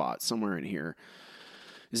right spot somewhere in here.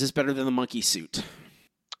 Is this better than the Monkey Suit?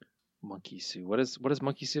 Monkey Suit. What is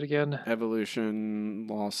Monkey Suit again? Evolution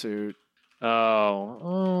lawsuit. I'd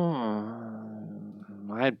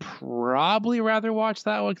probably rather watch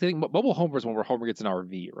that one. I think Mobile Homer is one where Homer gets an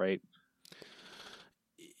RV, right?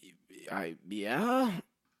 Yeah.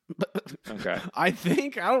 Okay. I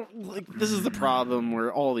think this is the problem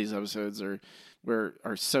where all these episodes are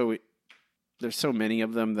so there's so many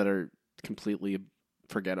of them that are completely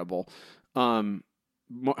forgettable. Homer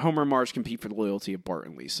and Marge compete for the loyalty of Bart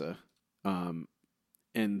and Lisa.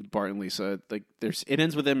 And Bart and Lisa, like, it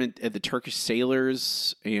ends with them at the Turkish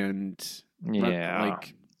sailors, and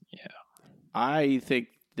I think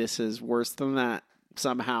this is worse than that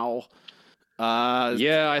somehow.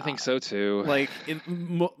 I think so too. Like,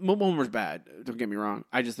 Mobile Homer's bad. Don't get me wrong.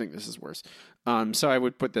 I just think this is worse. So I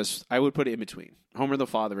would put it in between Homer the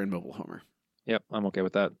Father and Mobile Homer. Yep, I'm okay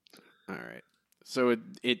with that. All right. So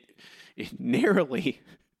it narrowly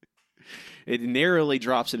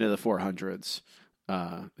drops into the 400s.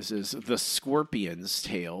 This is The Scorpion's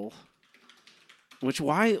Tale. What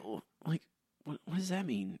does that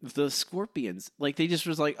mean? The Scorpions. Like, they just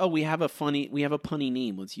was like, we have a punny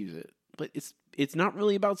name. Let's use it. But it's not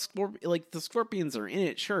really about Scorpion. Like, the Scorpions are in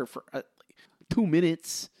it, sure, for 2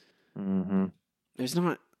 minutes. Mm-hmm. There's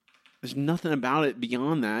nothing about it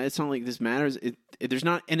beyond that. It's not like this matters. There's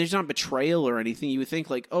not betrayal or anything. You would think,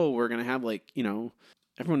 like, we're gonna have, like,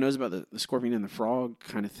 everyone knows about the Scorpion and the Frog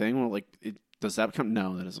kind of thing. Well, like, does that come?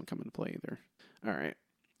 No, that doesn't come into play either. All right.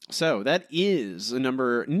 So that is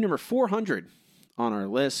number 400 on our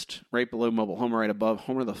list, right below Mobile Homer, right above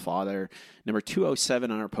Homer the Father. Number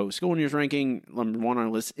 207 on our post-School News ranking. Number 1 on our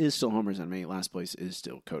list is still Homer's Enemy. Last place is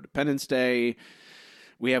still Codependence Day.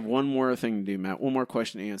 We have one more thing to do, Matt. One more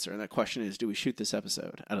question to answer. And that question is, do we shoot this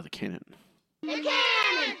episode out of the cannon? The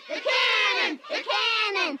cannon! The cannon! The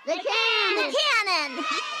cannon! The cannon! The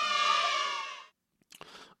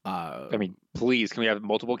cannon! I mean, please, can we have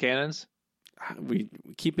multiple cannons? We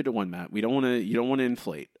keep it to one, Matt. We don't want to. You don't want to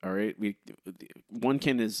inflate. All right. One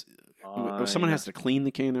cannon is. Someone has to clean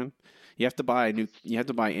the cannon. You have to buy new. You have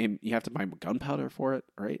to buy gunpowder for it.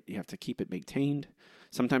 All right. You have to keep it maintained.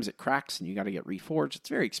 Sometimes it cracks and you got to get reforged. It's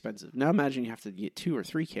very expensive. Now imagine you have to get 2 or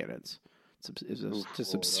 3 cannons. It's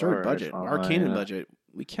just absurd budget. Our cannon budget,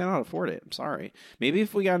 we cannot afford it. I'm sorry. Maybe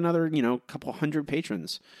if we got another, couple hundred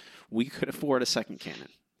patrons, we could afford a second cannon.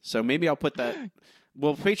 So maybe I'll put that.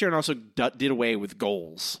 Well, Patreon also did away with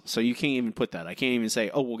goals, so you can't even put that. I can't even say,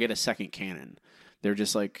 "Oh, we'll get a second cannon." They're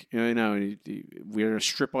just like, we're going to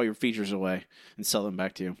strip all your features away and sell them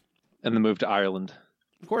back to you. And then move to Ireland.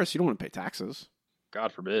 Of course, you don't want to pay taxes.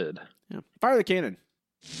 God forbid. Yeah. Fire the cannon.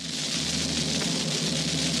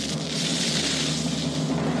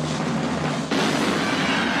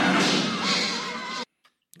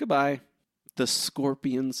 Goodbye. The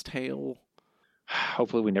Scorpion's Tail.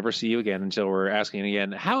 Hopefully we never see you again until we're asking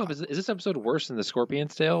again, is this episode worse than the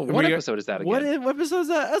Scorpion's Tail? What episode is that again? What episode is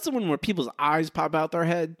that? That's the one where people's eyes pop out their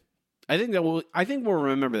head. I think we'll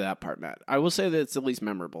remember that part, Matt. I will say that it's at least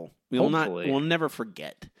memorable. We'll never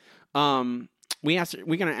forget. We're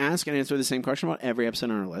going to ask and answer the same question about every episode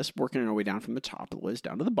on our list, working our way down from the top of the list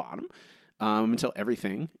down to the bottom, until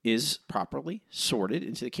everything is properly sorted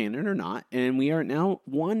into the canon or not. And we are now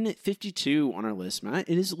 152 on our list, Matt.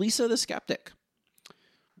 It is Lisa the Skeptic,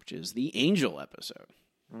 which is the Angel episode.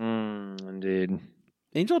 Indeed.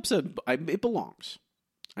 Angel episode, it belongs.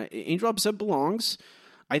 Angel episode belongs.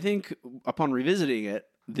 I think upon revisiting it,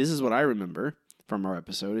 this is what I remember from our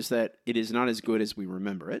episode, is that it is not as good as we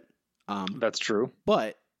remember it. That's true.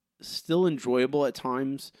 But still enjoyable at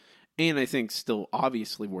times, and I think still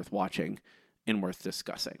obviously worth watching and worth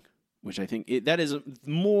discussing, which I think that is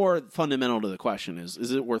more fundamental to the question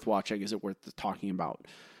is it worth watching? Is it worth talking about?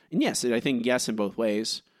 And yes, I think yes in both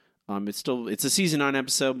ways. It's a season 9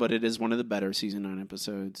 episode, but it is one of the better season 9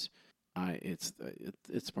 episodes. It's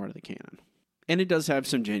part of the canon, and it does have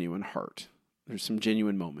some genuine heart. There's some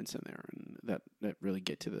genuine moments in there, and that really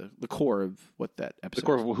get to the core of what that episode. The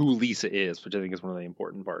core of who Lisa is, which I think is one of the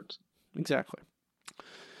important parts. Exactly.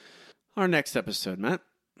 Our next episode, Matt.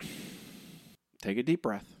 Take a deep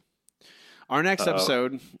breath. Our next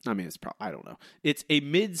episode. I mean, I don't know. It's A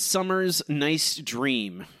Midsummer's Nice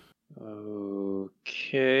Dream.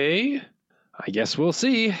 Okay. I guess we'll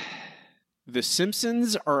see. The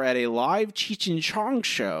Simpsons are at a live Cheech and Chong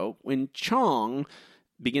show when Chong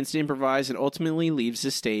begins to improvise and ultimately leaves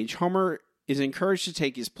the stage. Homer is encouraged to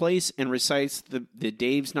take his place and recites the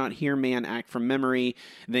Dave's Not Here Man act from memory,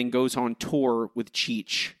 then goes on tour with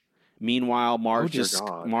Cheech. Meanwhile, Marge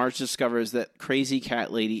discovers that Crazy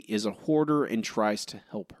Cat Lady is a hoarder and tries to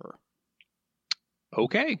help her.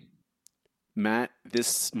 Okay. Matt,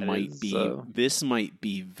 this might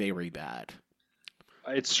be very bad.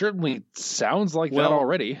 It certainly sounds like that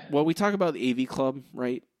already. Well, we talk about the AV Club,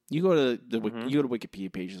 right? You go to you go to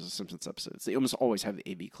Wikipedia pages of Simpsons episodes. They almost always have the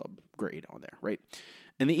AV Club grade on there, right?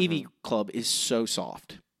 And the AV Club is so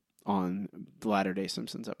soft on the latter-day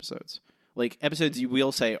Simpsons episodes. Like episodes you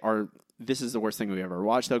will say this is the worst thing we've ever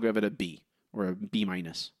watched. They'll give it a B or a B-.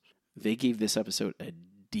 They gave this episode a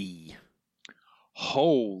D.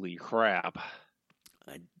 Holy crap!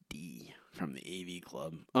 A D from the AV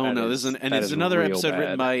Club. Oh no, it's another episode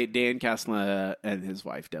written by Dan Castellaneta and his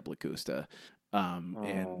wife Deb LaCusta.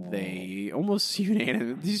 And they almost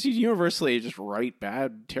universally just write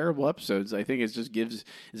terrible episodes. I think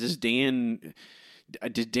Dan.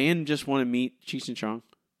 Did Dan just want to meet Cheech and Chong?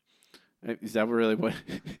 Is that really what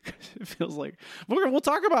it feels like? We'll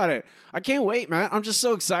talk about it. I can't wait, man. I'm just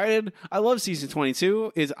so excited. I love season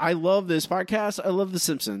 22. I love this podcast. I love The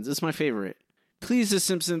Simpsons. It's my favorite. Please, The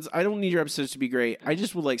Simpsons, I don't need your episodes to be great. I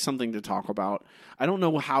just would like something to talk about. I don't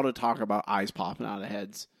know how to talk about eyes popping out of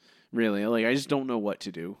heads. Really, I just don't know what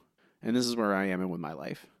to do. And this is where I am with my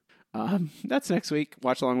life. That's next week.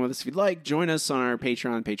 Watch along with us if you'd like. Join us on our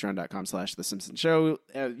Patreon, patreon.com/The Simpsons Show.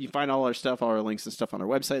 You find all our stuff, all our links and stuff on our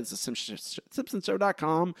website. It's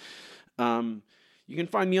thesimpsonshow.com. You can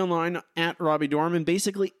find me online at Robbie Dorman,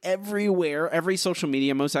 basically everywhere, every social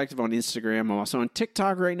media. Most active on Instagram. I'm also on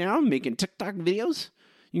TikTok right now. I'm making TikTok videos.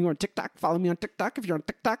 You can go on TikTok. Follow me on TikTok if you're on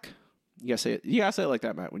TikTok. You gotta say it like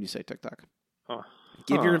that, Matt, when you say TikTok.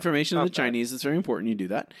 Give your information to the Chinese. It's very important you do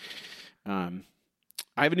that.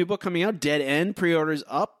 I have a new book coming out, Dead End. Pre-orders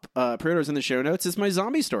up. Pre-orders in the show notes. It's my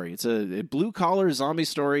zombie story. It's a blue-collar zombie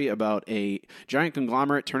story about a giant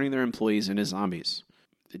conglomerate turning their employees into zombies.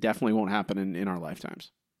 it definitely won't happen in our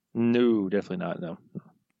lifetimes. No, definitely not. No.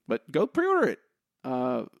 But go pre-order it.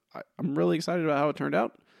 I'm really excited about how it turned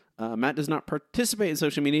out. Matt does not participate in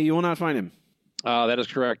social media. You will not find him. That is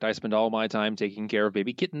correct. I spend all my time taking care of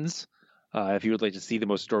baby kittens. If you would like to see the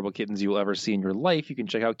most adorable kittens you will ever see in your life, you can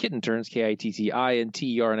check out Kitten Turns,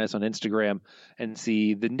 KITTINTERNS on Instagram, and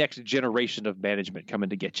see the next generation of management coming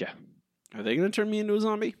to get you. Are they going to turn me into a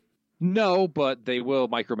zombie? No, but they will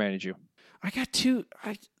micromanage you. I got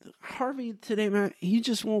Harvey today, Matt, he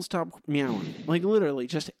just won't stop meowing. Like, literally,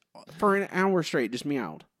 just for an hour straight, just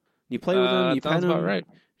meowed. You play with him, you pet him. About right.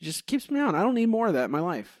 He just keeps meowing. I don't need more of that in my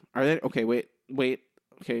life. Are they? Okay, wait.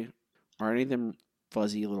 Okay. Are any of them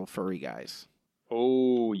fuzzy little furry guys?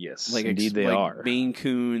 Oh, yes. Like, indeed they are. Maine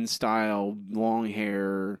Coon style, long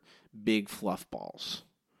hair, big fluff balls.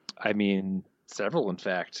 I mean, several, in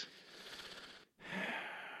fact.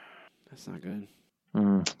 That's not good.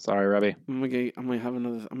 Sorry, Robbie. I'm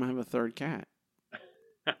gonna have a third cat.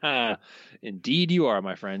 Indeed you are,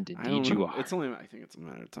 my friend. Indeed you are. I think it's a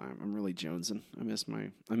matter of time. I'm really jonesing. I miss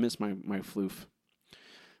my floof.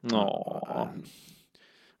 Aww.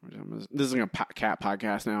 This is like a cat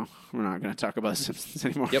podcast now. We're not going to talk about Simpsons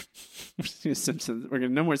anymore. Yep. Simpsons. We're going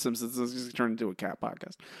to no more Simpsons. Let's just turn into a cat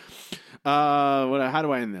podcast. How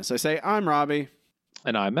do I end this? I say I'm Robbie,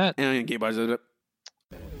 and I'm Matt, and I'm Gabe.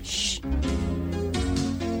 Shh.